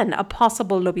 2010, a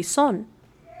possible lobizón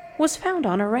was found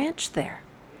on a ranch there.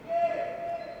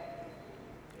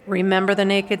 Remember the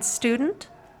naked student?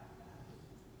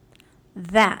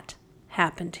 That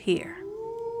happened here.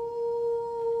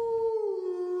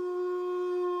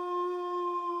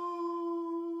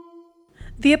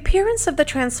 The appearance of the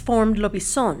transformed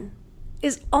lobizón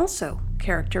is also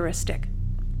characteristic.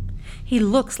 He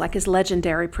looks like his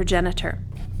legendary progenitor,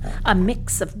 a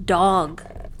mix of dog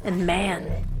and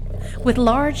man, with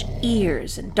large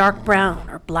ears and dark brown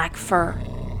or black fur.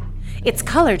 Its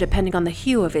color depending on the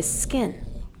hue of his skin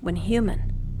when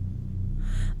human.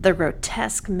 The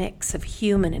grotesque mix of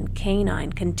human and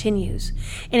canine continues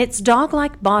in its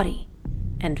dog-like body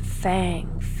and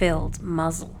fang-filled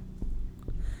muzzle.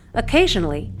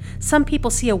 Occasionally, some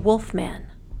people see a wolf man,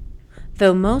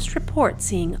 though most report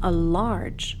seeing a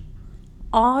large,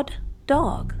 odd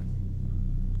dog,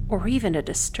 or even a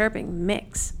disturbing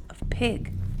mix of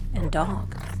pig and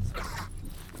dog.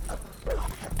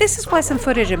 This is why some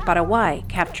footage in Paraguay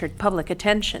captured public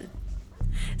attention.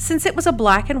 Since it was a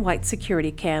black and white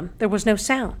security cam, there was no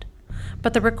sound,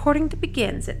 but the recording that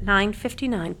begins at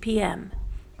 9:59 p.m.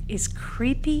 is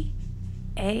creepy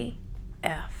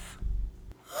AF.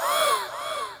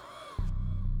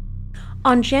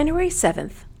 On January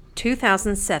 7th,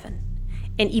 2007,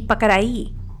 in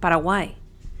Ypacaraí, Paraguay,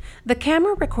 the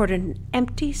camera recorded an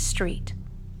empty street.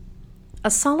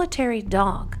 A solitary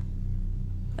dog,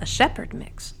 a shepherd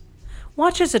mix,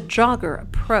 watches a jogger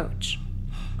approach,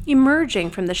 emerging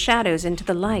from the shadows into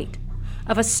the light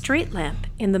of a street lamp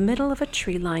in the middle of a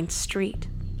tree-lined street.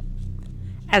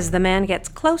 As the man gets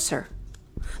closer,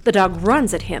 the dog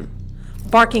runs at him,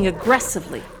 barking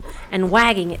aggressively and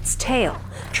wagging its tail,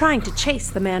 trying to chase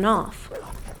the man off.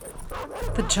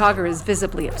 The jogger is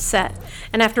visibly upset,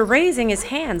 and after raising his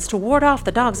hands to ward off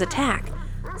the dog's attack,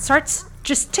 starts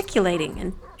gesticulating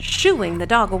and shooing the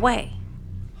dog away.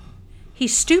 He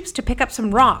stoops to pick up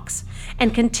some rocks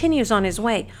and continues on his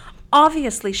way,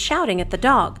 obviously shouting at the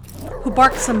dog, who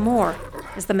barks some more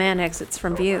as the man exits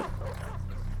from view.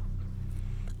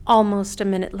 Almost a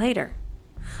minute later,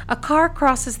 a car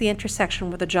crosses the intersection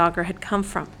where the jogger had come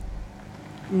from,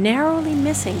 narrowly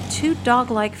missing two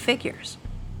dog-like figures,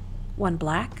 one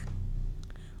black,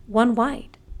 one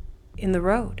white, in the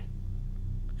road.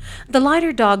 The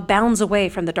lighter dog bounds away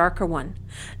from the darker one,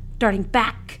 darting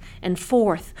back and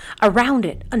forth around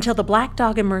it until the black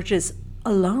dog emerges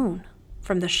alone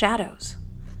from the shadows,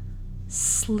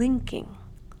 slinking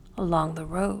along the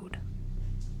road.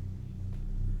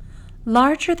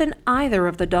 Larger than either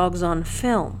of the dogs on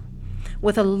film,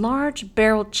 with a large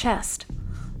barreled chest,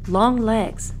 long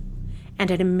legs, and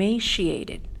an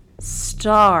emaciated,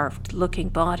 starved-looking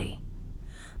body,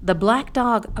 the black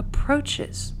dog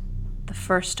approaches the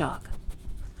first dog,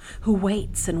 who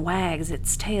waits and wags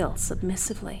its tail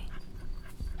submissively.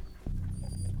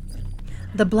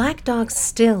 The black dog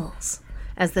stills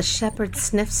as the shepherd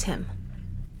sniffs him,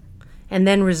 and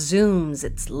then resumes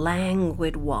its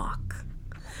languid walk,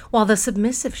 while the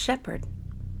submissive shepherd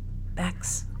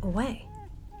backs away.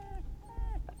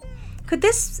 Could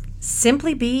this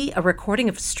simply be a recording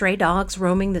of stray dogs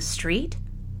roaming the street?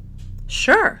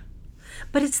 Sure,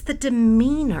 but it's the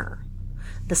demeanor,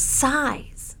 the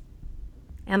size,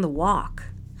 and the walk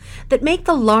that make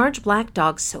the large black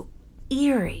dog so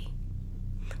eerie,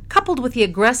 coupled with the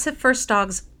aggressive first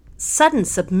dog's sudden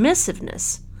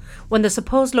submissiveness when the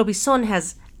supposed lobizón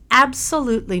has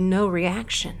absolutely no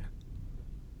reaction.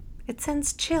 It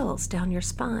sends chills down your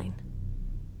spine.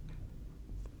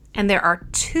 And there are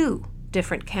two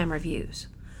different camera views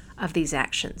of these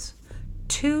actions,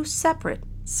 two separate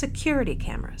security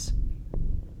cameras.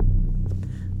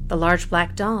 The large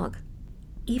black dog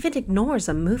even ignores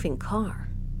a moving car.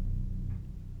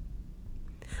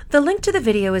 The link to the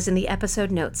video is in the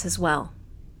episode notes as well.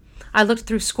 I looked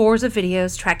through scores of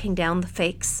videos tracking down the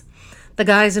fakes, the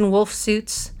guys in wolf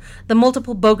suits, the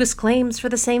multiple bogus claims for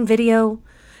the same video,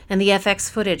 and the FX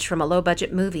footage from a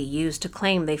low-budget movie used to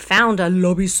claim they found a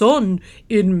lobizón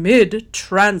in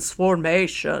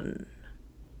mid-transformation.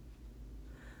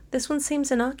 This one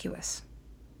seems innocuous,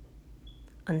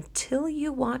 until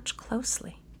you watch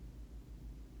closely.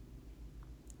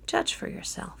 Judge for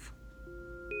yourself.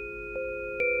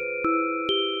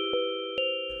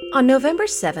 On November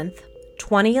 7th,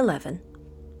 2011,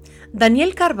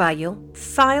 Daniel Carballo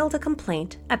filed a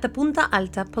complaint at the Punta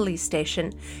Alta police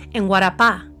station in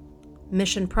Guarapá,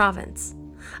 Mission Province,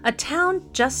 a town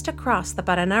just across the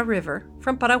Paraná River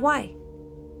from Paraguay,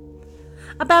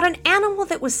 about an animal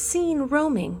that was seen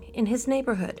roaming in his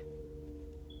neighborhood.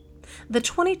 The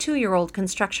 22-year-old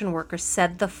construction worker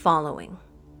said the following,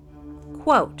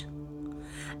 quote,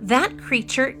 "That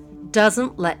creature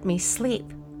doesn't let me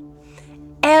sleep.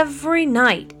 Every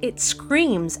night it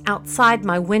screams outside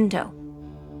my window.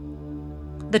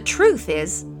 The truth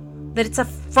is that it's a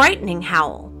frightening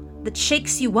howl that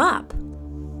shakes you up,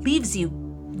 leaves you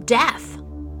deaf.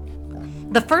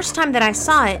 The first time that I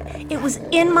saw it, it was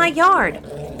in my yard,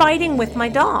 fighting with my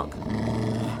dog.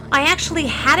 I actually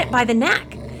had it by the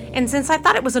neck, and since I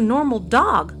thought it was a normal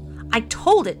dog, I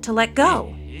told it to let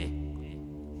go.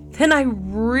 Then I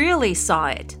really saw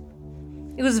it.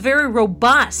 It was very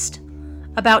robust,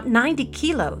 about 90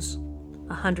 kilos,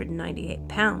 198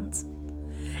 pounds,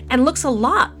 and looks a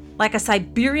lot like a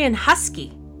Siberian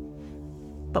husky,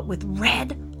 but with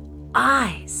red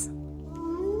eyes."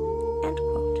 End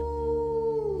quote.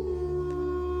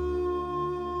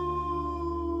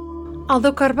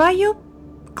 Although Carballo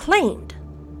claimed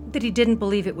that he didn't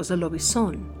believe it was a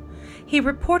lobizón, he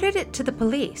reported it to the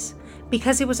police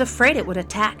because he was afraid it would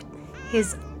attack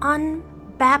his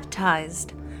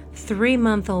unbaptized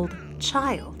 3-month-old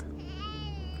child.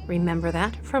 Remember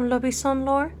that from lobizón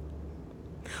lore?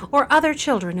 Or other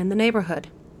children in the neighborhood.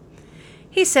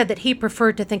 He said that he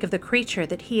preferred to think of the creature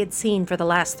that he had seen for the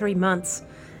last 3 months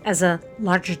as a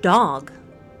large dog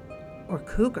or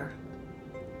cougar.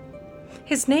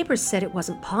 His neighbors said it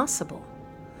wasn't possible,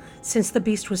 since the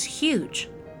beast was huge,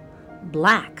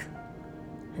 black,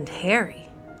 and hairy,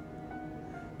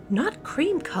 not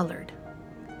cream-colored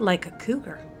like a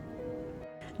cougar.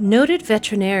 Noted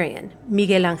veterinarian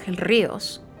Miguel Ángel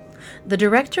Ríos, the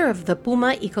director of the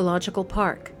Puma Ecological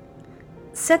Park,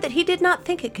 said that he did not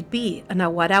think it could be an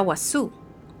aguaraguazú,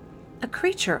 a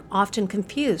creature often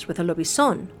confused with a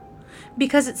lobizón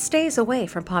because it stays away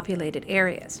from populated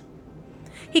areas.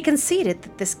 He conceded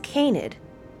that this canid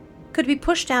could be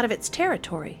pushed out of its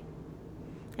territory,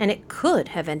 and it could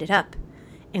have ended up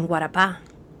in Guarapá.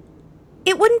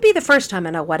 It wouldn't be the first time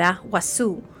an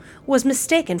aguaraguazú was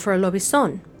mistaken for a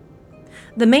lobizón.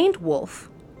 The maned wolf,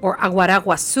 or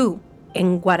aguaraguazú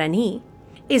in Guarani,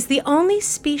 is the only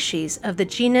species of the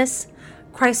genus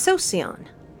Chrysocyon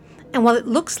And while it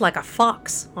looks like a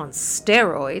fox on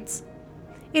steroids,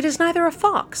 it is neither a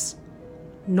fox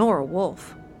nor a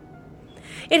wolf.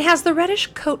 It has the reddish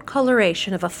coat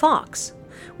coloration of a fox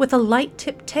with a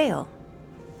light-tipped tail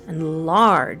and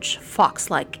large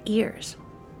fox-like ears,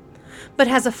 but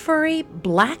has a furry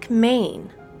black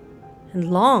mane and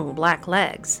long black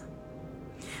legs.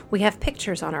 We have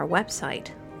pictures on our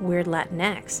website, Weird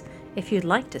Latinx, if you'd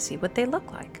like to see what they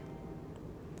look like.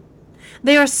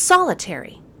 They are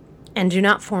solitary and do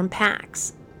not form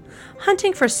packs,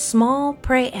 hunting for small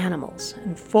prey animals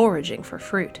and foraging for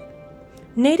fruit.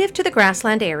 Native to the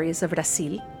grassland areas of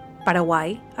Brazil,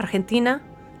 Paraguay, Argentina,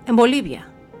 and Bolivia,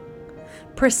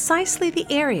 precisely the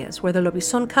areas where the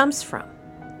lobizón comes from.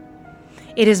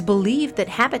 It is believed that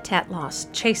habitat loss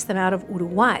chased them out of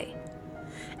Uruguay,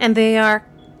 and they are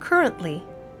currently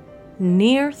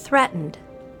near threatened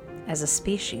as a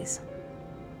species.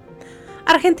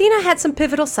 Argentina had some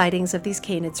pivotal sightings of these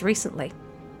canids recently.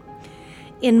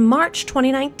 In March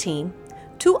 2019,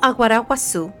 2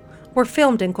 aguaraguazú were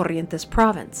filmed in Corrientes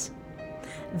province.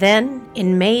 Then,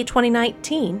 in May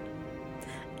 2019,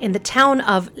 in the town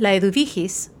of La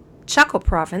Eduvigis, Chaco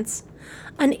province,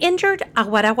 an injured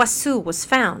aguaraguazú was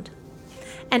found,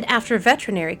 and after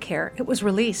veterinary care, it was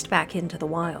released back into the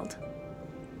wild.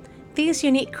 These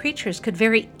unique creatures could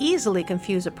very easily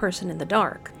confuse a person in the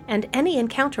dark, and any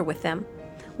encounter with them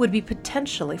would be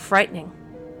potentially frightening.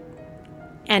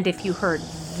 And if you heard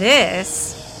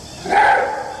this,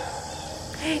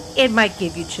 it might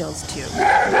give you chills too.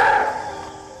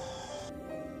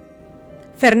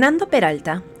 Fernando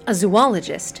Peralta, a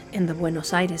zoologist in the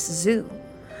Buenos Aires Zoo,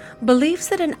 believes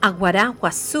that an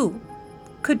aguaraguazú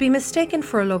could be mistaken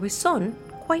for a lobizón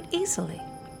quite easily.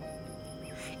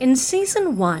 In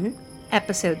Season 1,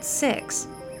 Episode 6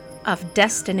 of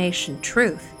Destination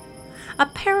Truth, a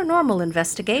paranormal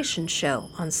investigation show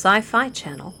on Sci-Fi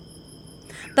Channel,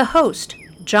 the host,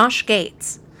 Josh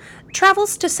Gates,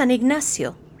 travels to San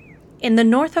Ignacio in the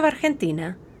north of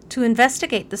Argentina to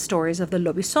investigate the stories of the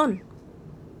lobizón.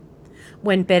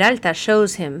 When Peralta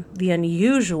shows him the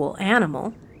unusual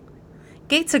animal,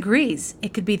 Gates agrees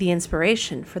it could be the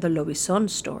inspiration for the lobizón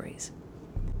stories.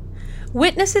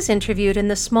 Witnesses interviewed in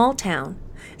the small town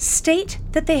state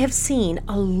that they have seen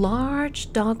a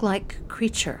large dog-like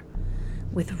creature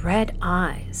with red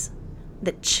eyes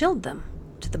that chilled them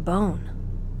to the bone.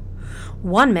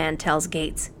 One man tells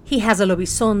Gates he has a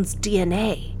lobizón's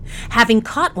DNA, having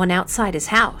caught one outside his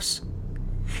house.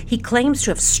 He claims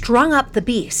to have strung up the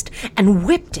beast and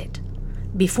whipped it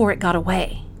before it got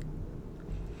away.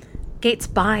 Gates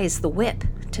buys the whip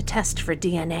to test for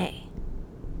DNA.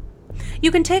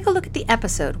 You can take a look at the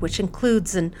episode, which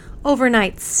includes an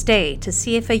overnight stay to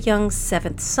see if a young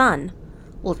seventh son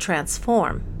will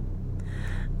transform.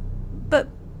 But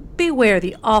beware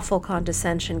the awful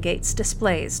condescension Gates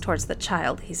displays towards the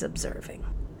child he's observing.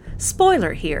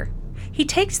 Spoiler here, he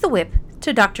takes the whip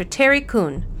to Dr. Terry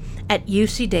Kuhn at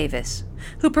UC Davis,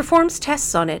 who performs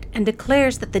tests on it and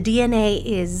declares that the DNA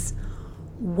is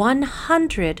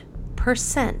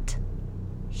 100%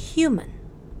 human.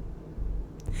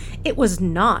 It was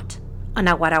not an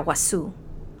aguaraguazú,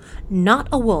 not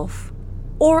a wolf,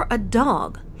 or a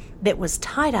dog that was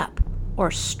tied up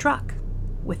or struck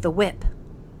with the whip.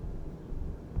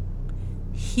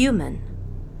 Human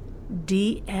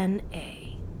DNA.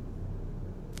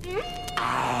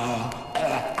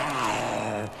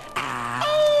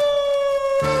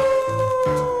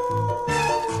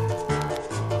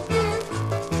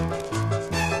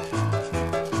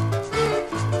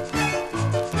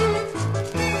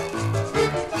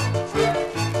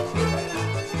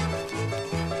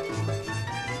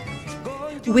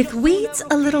 With weeds,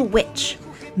 a little witch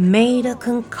made a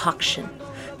concoction,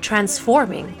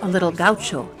 transforming a little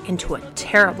gaucho into a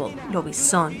terrible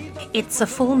lobizón. It's a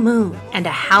full moon, and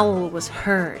a howl was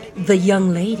heard. The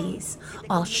young ladies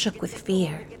all shook with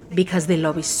fear, because the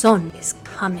lobizón is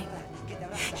coming.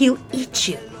 He'll eat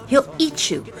you. He'll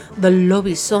eat you. The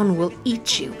lobizón will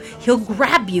eat you. He'll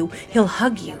grab you. He'll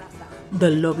hug you. The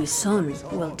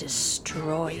lobizón will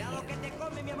destroy you.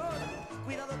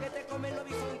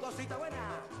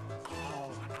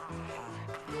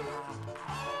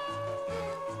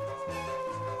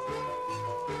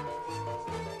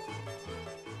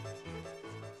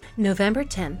 November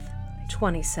 10th,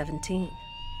 2017.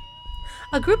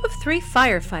 A group of 3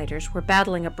 firefighters were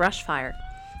battling a brush fire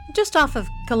just off of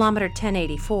kilometer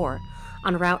 1084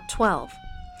 on Route 12,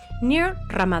 near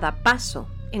Ramadapaso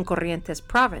in Corrientes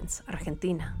province,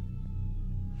 Argentina.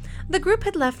 The group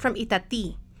had left from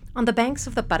Itatí on the banks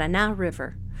of the Paraná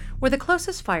River, where the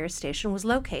closest fire station was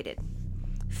located,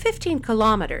 15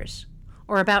 kilometers,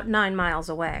 or about 9 miles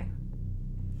away.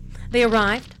 They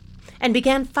arrived and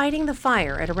began fighting the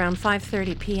fire at around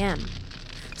 5:30 p.m.,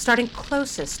 starting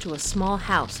closest to a small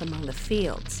house among the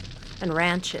fields and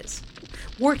ranches,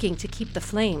 working to keep the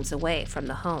flames away from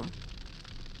the home.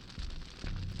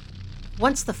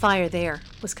 Once the fire there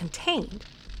was contained,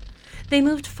 they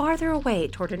moved farther away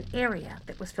toward an area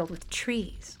that was filled with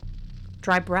trees,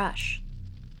 dry brush,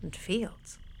 and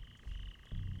fields.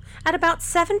 At about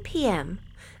 7 p.m.,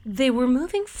 they were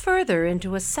moving further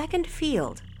into a second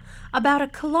field, about 1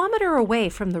 kilometer away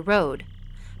from the road,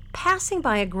 passing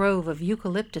by a grove of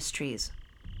eucalyptus trees,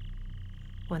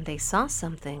 when they saw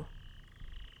something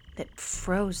that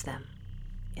froze them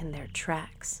in their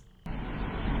tracks.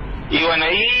 Y bueno,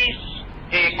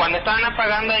 ahí cuando estaban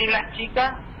apagando ahí las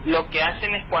chicas, lo que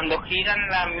hacen es cuando giran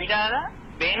la mirada,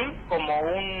 ven como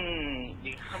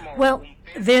digamos, Well,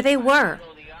 there they were.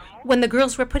 When the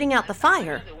girls were putting out the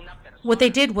fire, what they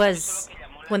did was,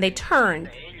 when they turned,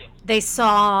 they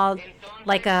saw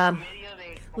like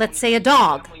let's say a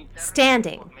dog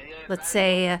standing, let's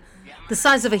say the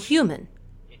size of a human.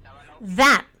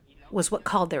 That was what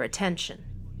called their attention.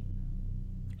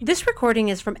 This recording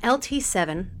is from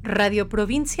LT7, Radio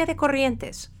Provincia de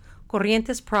Corrientes,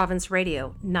 Corrientes Province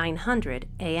Radio, 900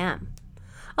 AM,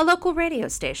 a local radio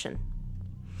station.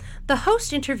 The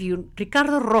host interviewed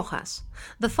Ricardo Rojas,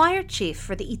 the fire chief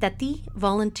for the Itatí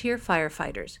volunteer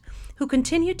firefighters, who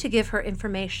continued to give her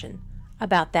information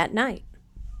about that night.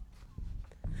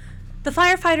 The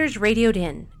firefighters radioed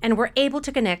in and were able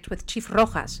to connect with Chief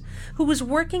Rojas, who was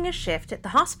working a shift at the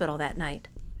hospital that night.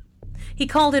 He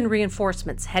called in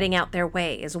reinforcements heading out their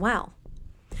way as well.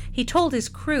 He told his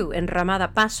crew in Ramada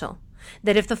Paso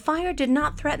that if the fire did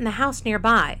not threaten the house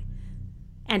nearby,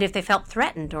 and if they felt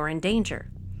threatened or in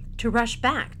danger, to rush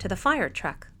back to the fire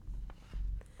truck.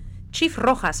 Chief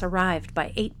Rojas arrived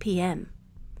by 8 p.m.,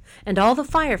 and all the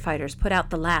firefighters put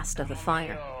out the last of the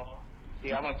fire.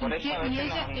 digamos, por eso a veces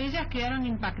no... ellas quedaron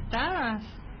impactadas.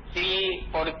 Sí,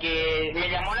 porque me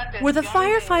llamó la atención. Were the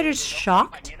firefighters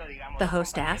shocked? The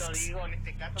host asks.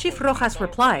 Chief Rojas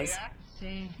replies,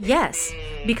 yes,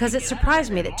 because it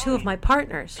surprised me that two of my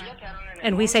partners,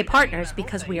 and we say partners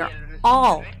because we are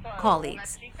all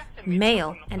colleagues,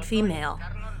 male and female,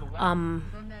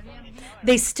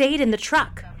 they stayed in the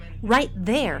truck, right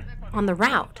there on the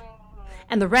route,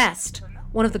 and the rest,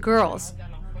 one of the girls,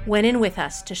 went in with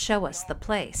us to show us the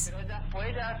place.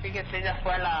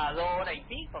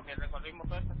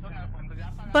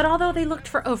 But although they looked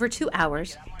for over 2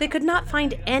 hours, they could not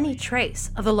find any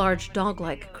trace of the large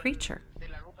dog-like creature.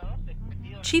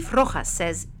 Chief Rojas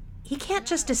says he can't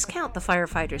just discount the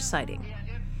firefighter's sighting,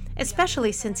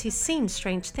 especially since he's seen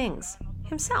strange things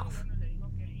himself.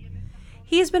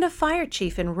 He has been a fire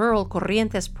chief in rural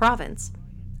Corrientes province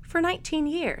for 19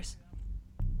 years.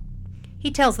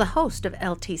 He tells the host of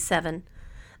LT7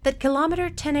 that kilometer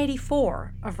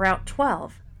 1084 of Route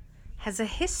 12 has a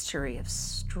history of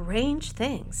strange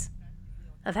things,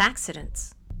 of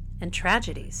accidents and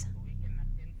tragedies.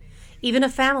 Even a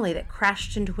family that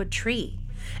crashed into a tree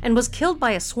and was killed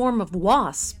by a swarm of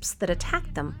wasps that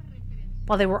attacked them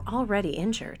while they were already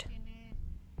injured.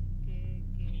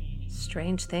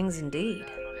 Strange things indeed.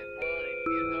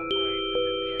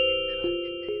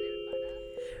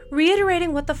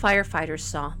 Reiterating what the firefighters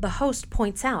saw, the host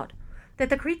points out that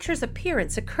the creature's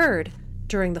appearance occurred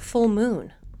during the full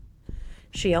moon.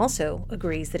 She also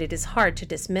agrees that it is hard to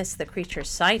dismiss the creature's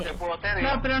sighting.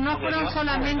 No, pero no fueron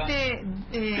solamente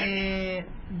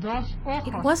dos ojos.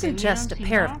 It wasn't just a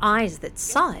pair of eyes that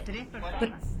saw it,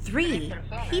 but 3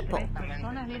 people.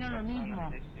 Personas vieron lo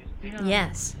mismo.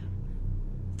 Yes,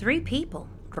 3 people,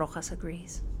 Rojas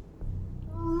agrees.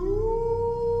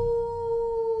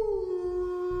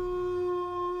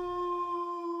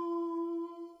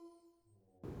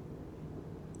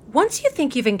 Once you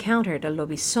think you've encountered a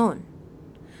lobizón,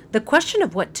 the question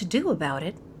of what to do about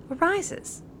it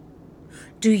arises.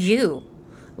 Do you,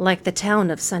 like the town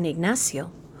of San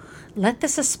Ignacio, let the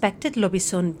suspected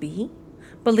lobizón be,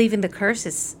 believing the curse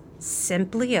is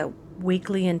simply a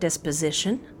weakly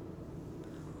indisposition?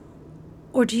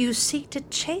 Or do you seek to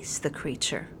chase the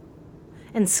creature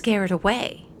and scare it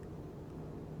away,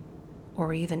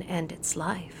 or even end its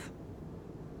life?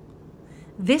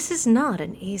 This is not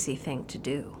an easy thing to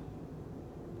do.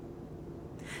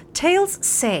 Tales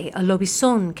say a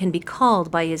lobizón can be called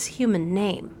by his human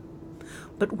name,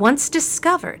 but once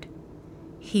discovered,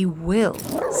 he will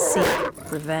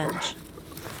seek revenge.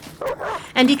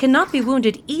 And he cannot be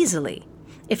wounded easily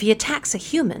if he attacks a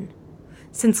human,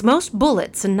 since most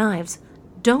bullets and knives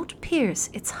don't pierce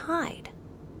its hide.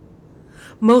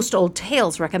 Most old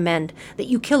tales recommend that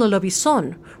you kill a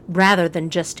lobizón rather than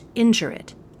just injure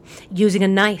it, using a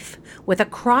knife with a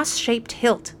cross-shaped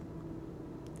hilt,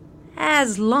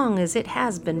 as long as it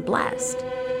has been blessed.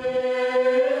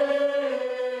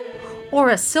 Or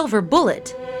a silver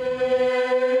bullet,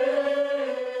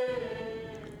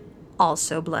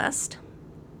 also blessed.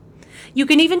 You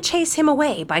can even chase him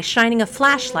away by shining a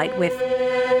flashlight with,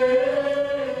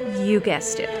 you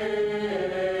guessed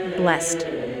it, blessed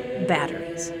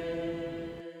batteries.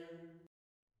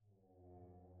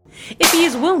 If he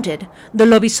is wounded, the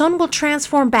lobizón will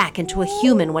transform back into a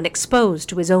human when exposed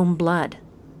to his own blood.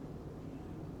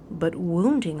 But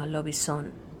wounding a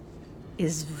lobizón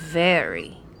is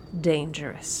very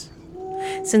dangerous,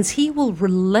 since he will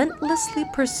relentlessly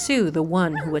pursue the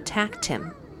one who attacked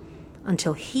him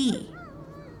until he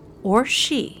or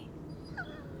she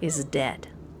is dead.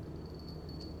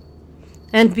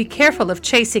 And be careful of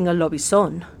chasing a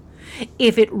lobizón.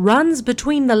 If it runs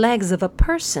between the legs of a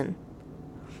person,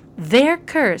 their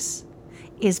curse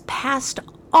is passed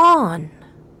on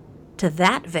to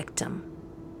that victim,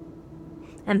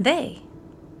 and they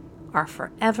are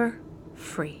forever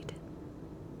freed.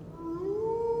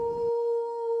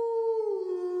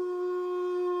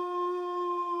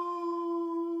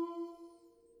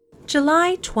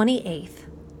 July 28th,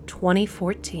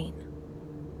 2014.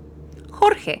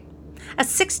 Jorge, a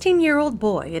 16-year-old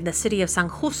boy in the city of San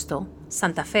Justo,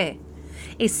 Santa Fe,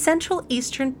 a central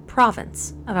eastern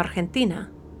province of Argentina,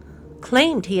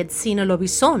 claimed he had seen a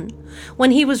lobizón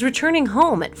when he was returning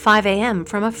home at 5 a.m.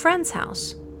 from a friend's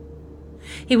house.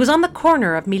 He was on the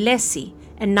corner of Milesi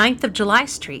and 9th of July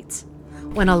streets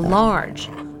when a large,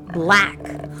 black,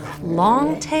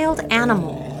 long-tailed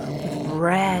animal with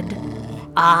red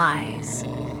eyes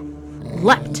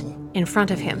leapt in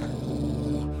front of him.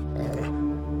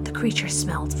 The creature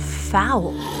smelled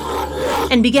foul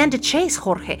and began to chase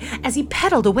Jorge as he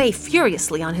pedaled away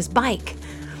furiously on his bike.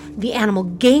 The animal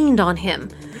gained on him,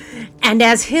 and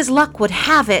as his luck would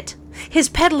have it, his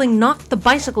pedaling knocked the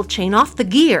bicycle chain off the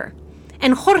gear,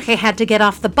 and Jorge had to get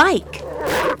off the bike.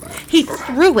 He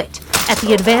threw it at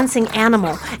the advancing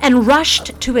animal and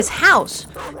rushed to his house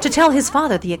to tell his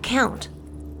father the account.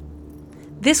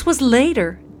 This was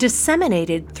later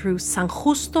disseminated through San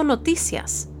Justo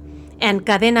Noticias and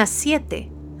Cadena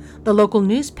Siete, the local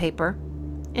newspaper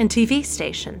and TV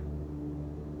station.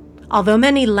 Although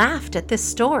many laughed at this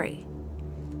story,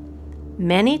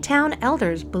 many town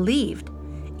elders believed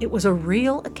it was a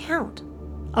real account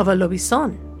of a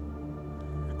lobizón,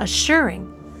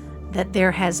 assuring that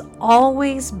there has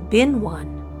always been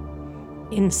one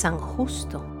in San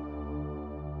Justo.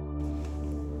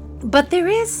 But there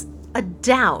is a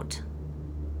doubt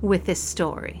with this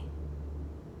story,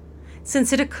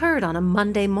 since it occurred on a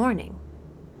Monday morning,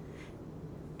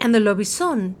 and the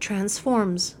lobizón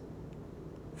transforms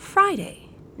Friday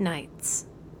nights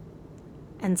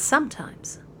and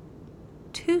sometimes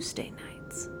Tuesday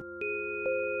nights.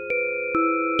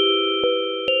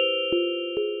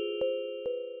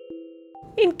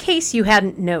 In case you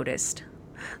hadn't noticed,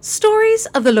 stories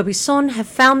of the lobizón have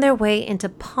found their way into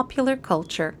popular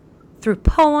culture through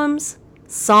poems,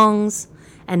 songs,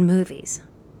 and movies.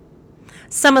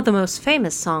 Some of the most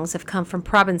famous songs have come from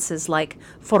provinces like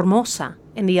Formosa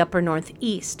in the upper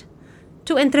northeast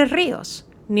to Entre Rios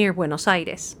near Buenos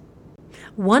Aires.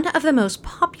 One of the most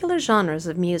popular genres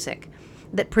of music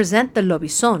that present the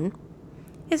lobizón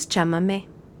is chamamé,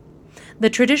 the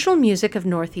traditional music of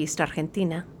northeast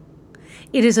Argentina.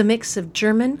 It is a mix of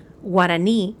German,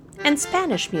 Guarani, and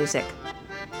Spanish music,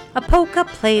 a polka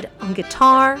played on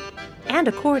guitar and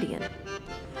accordion.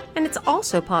 And it's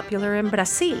also popular in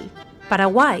Brazil,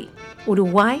 Paraguay,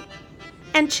 Uruguay,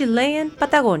 and Chilean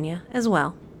Patagonia as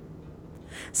well.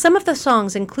 Some of the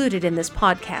songs included in this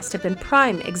podcast have been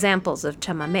prime examples of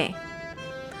chamamé.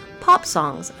 Pop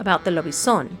songs about the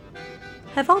lobizón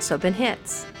have also been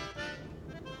hits.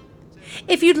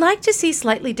 If you'd like to see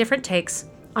slightly different takes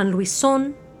on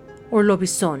luisón or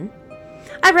lobizón,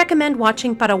 I recommend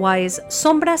watching Paraguay's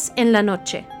Sombras en la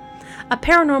Noche, a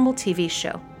paranormal TV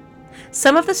show.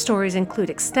 Some of the stories include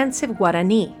extensive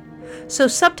Guarani, so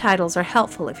subtitles are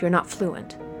helpful if you're not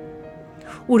fluent.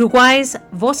 Uruguay's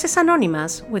Voces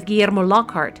Anónimas with Guillermo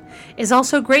Lockhart is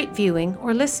also great viewing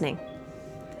or listening.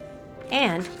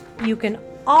 And you can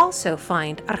also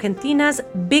find Argentina's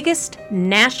biggest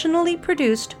nationally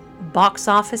produced box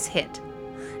office hit,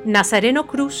 Nazareno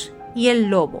Cruz y el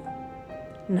Lobo,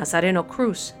 Nazareno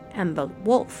Cruz and the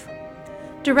Wolf,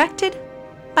 directed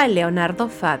by Leonardo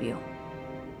Fabio.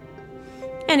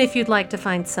 And if you'd like to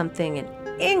find something in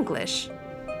English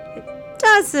that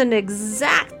doesn't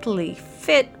exactly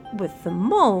fit with the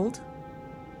mold,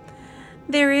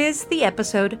 there is the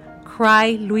episode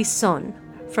Cry Luisón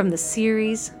from the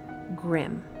series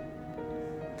Grimm.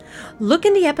 Look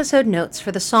in the episode notes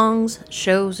for the songs,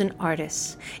 shows, and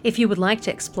artists if you would like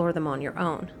to explore them on your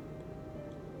own.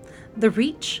 The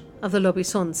reach of the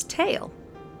Lobison's tale,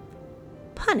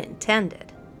 pun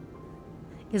intended,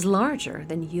 is larger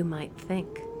than you might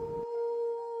think.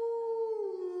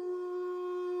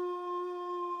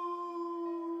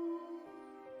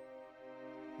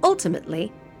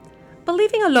 Ultimately,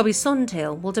 believing a Lobison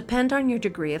tale will depend on your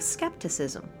degree of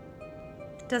skepticism.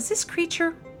 Does this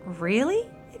creature really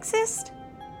exist?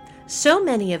 So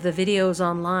many of the videos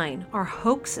online are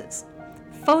hoaxes,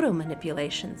 photo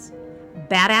manipulations,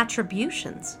 bad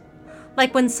attributions,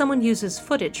 like when someone uses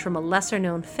footage from a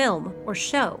lesser-known film or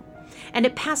show, and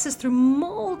it passes through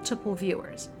multiple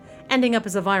viewers, ending up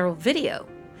as a viral video,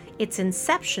 its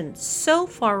inception so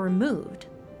far removed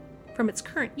from its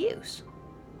current use.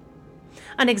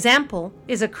 An example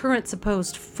is a current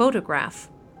supposed photograph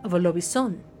of a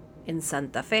Lobison in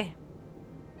Santa Fe.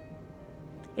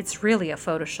 It's really a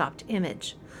photoshopped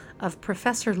image of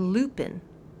Professor Lupin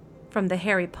from the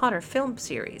Harry Potter film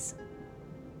series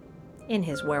in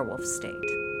his werewolf state.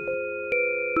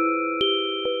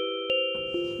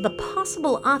 The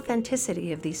possible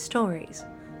authenticity of these stories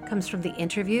comes from the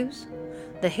interviews,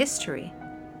 the history,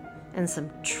 and some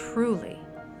truly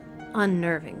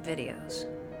unnerving videos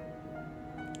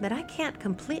that I can't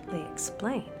completely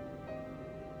explain.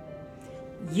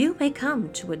 You may come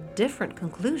to a different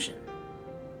conclusion,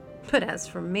 but as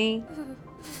for me,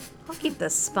 I'll keep the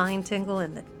spine tingle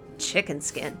and the chicken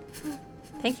skin.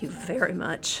 Thank you very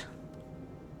much.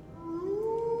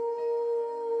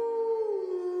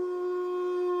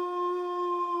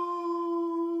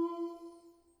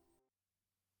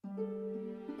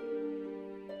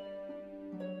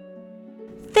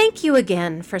 Thank you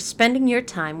again for spending your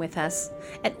time with us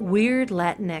at Weird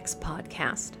Latinx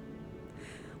Podcast.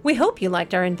 We hope you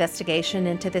liked our investigation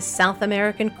into this South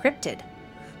American cryptid,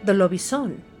 the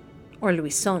Lobison, or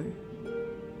Luison.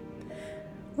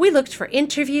 We looked for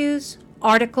interviews,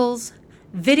 articles,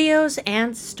 videos,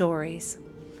 and stories,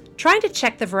 trying to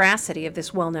check the veracity of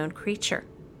this well-known creature.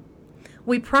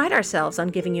 We pride ourselves on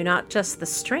giving you not just the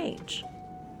strange,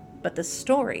 but the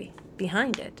story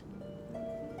behind it.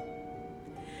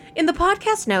 In the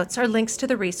podcast notes are links to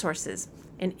the resources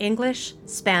in English,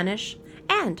 Spanish,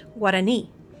 and Guarani,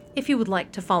 if you would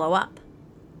like to follow up.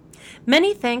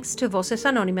 Many thanks to Voces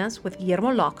Anónimas with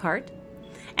Guillermo Lockhart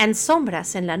and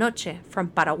Sombras en la Noche from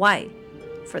Paraguay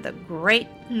for the great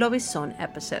Lobison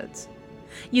episodes.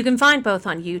 You can find both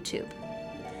on YouTube.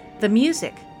 The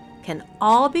music can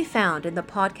all be found in the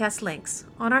podcast links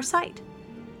on our site.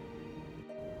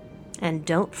 And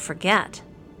don't forget,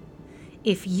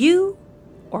 if you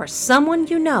or someone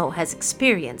you know has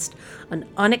experienced an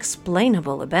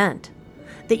unexplainable event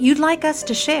that you'd like us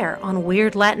to share on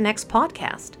Weird Latinx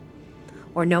Podcast,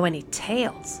 or know any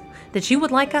tales that you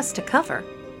would like us to cover,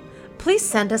 please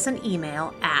send us an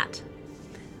email at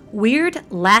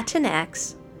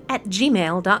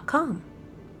weirdlatinx@gmail.com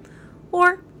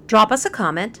or drop us a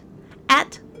comment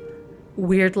at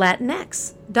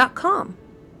weirdlatinx.com.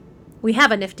 We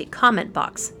have a nifty comment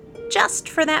box just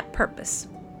for that purpose.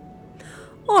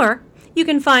 Or you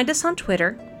can find us on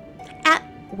Twitter at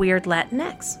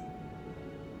WeirdLatinx.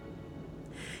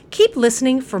 Keep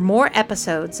listening for more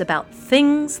episodes about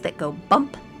things that go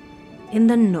bump in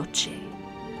the noche.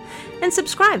 And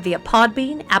subscribe via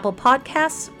Podbean, Apple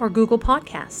Podcasts, or Google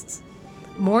Podcasts.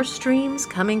 More streams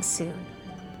coming soon.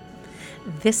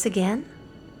 This again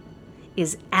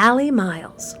is Allie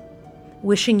Miles,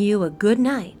 wishing you a good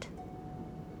night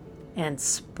and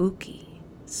spooky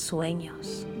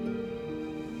sueños.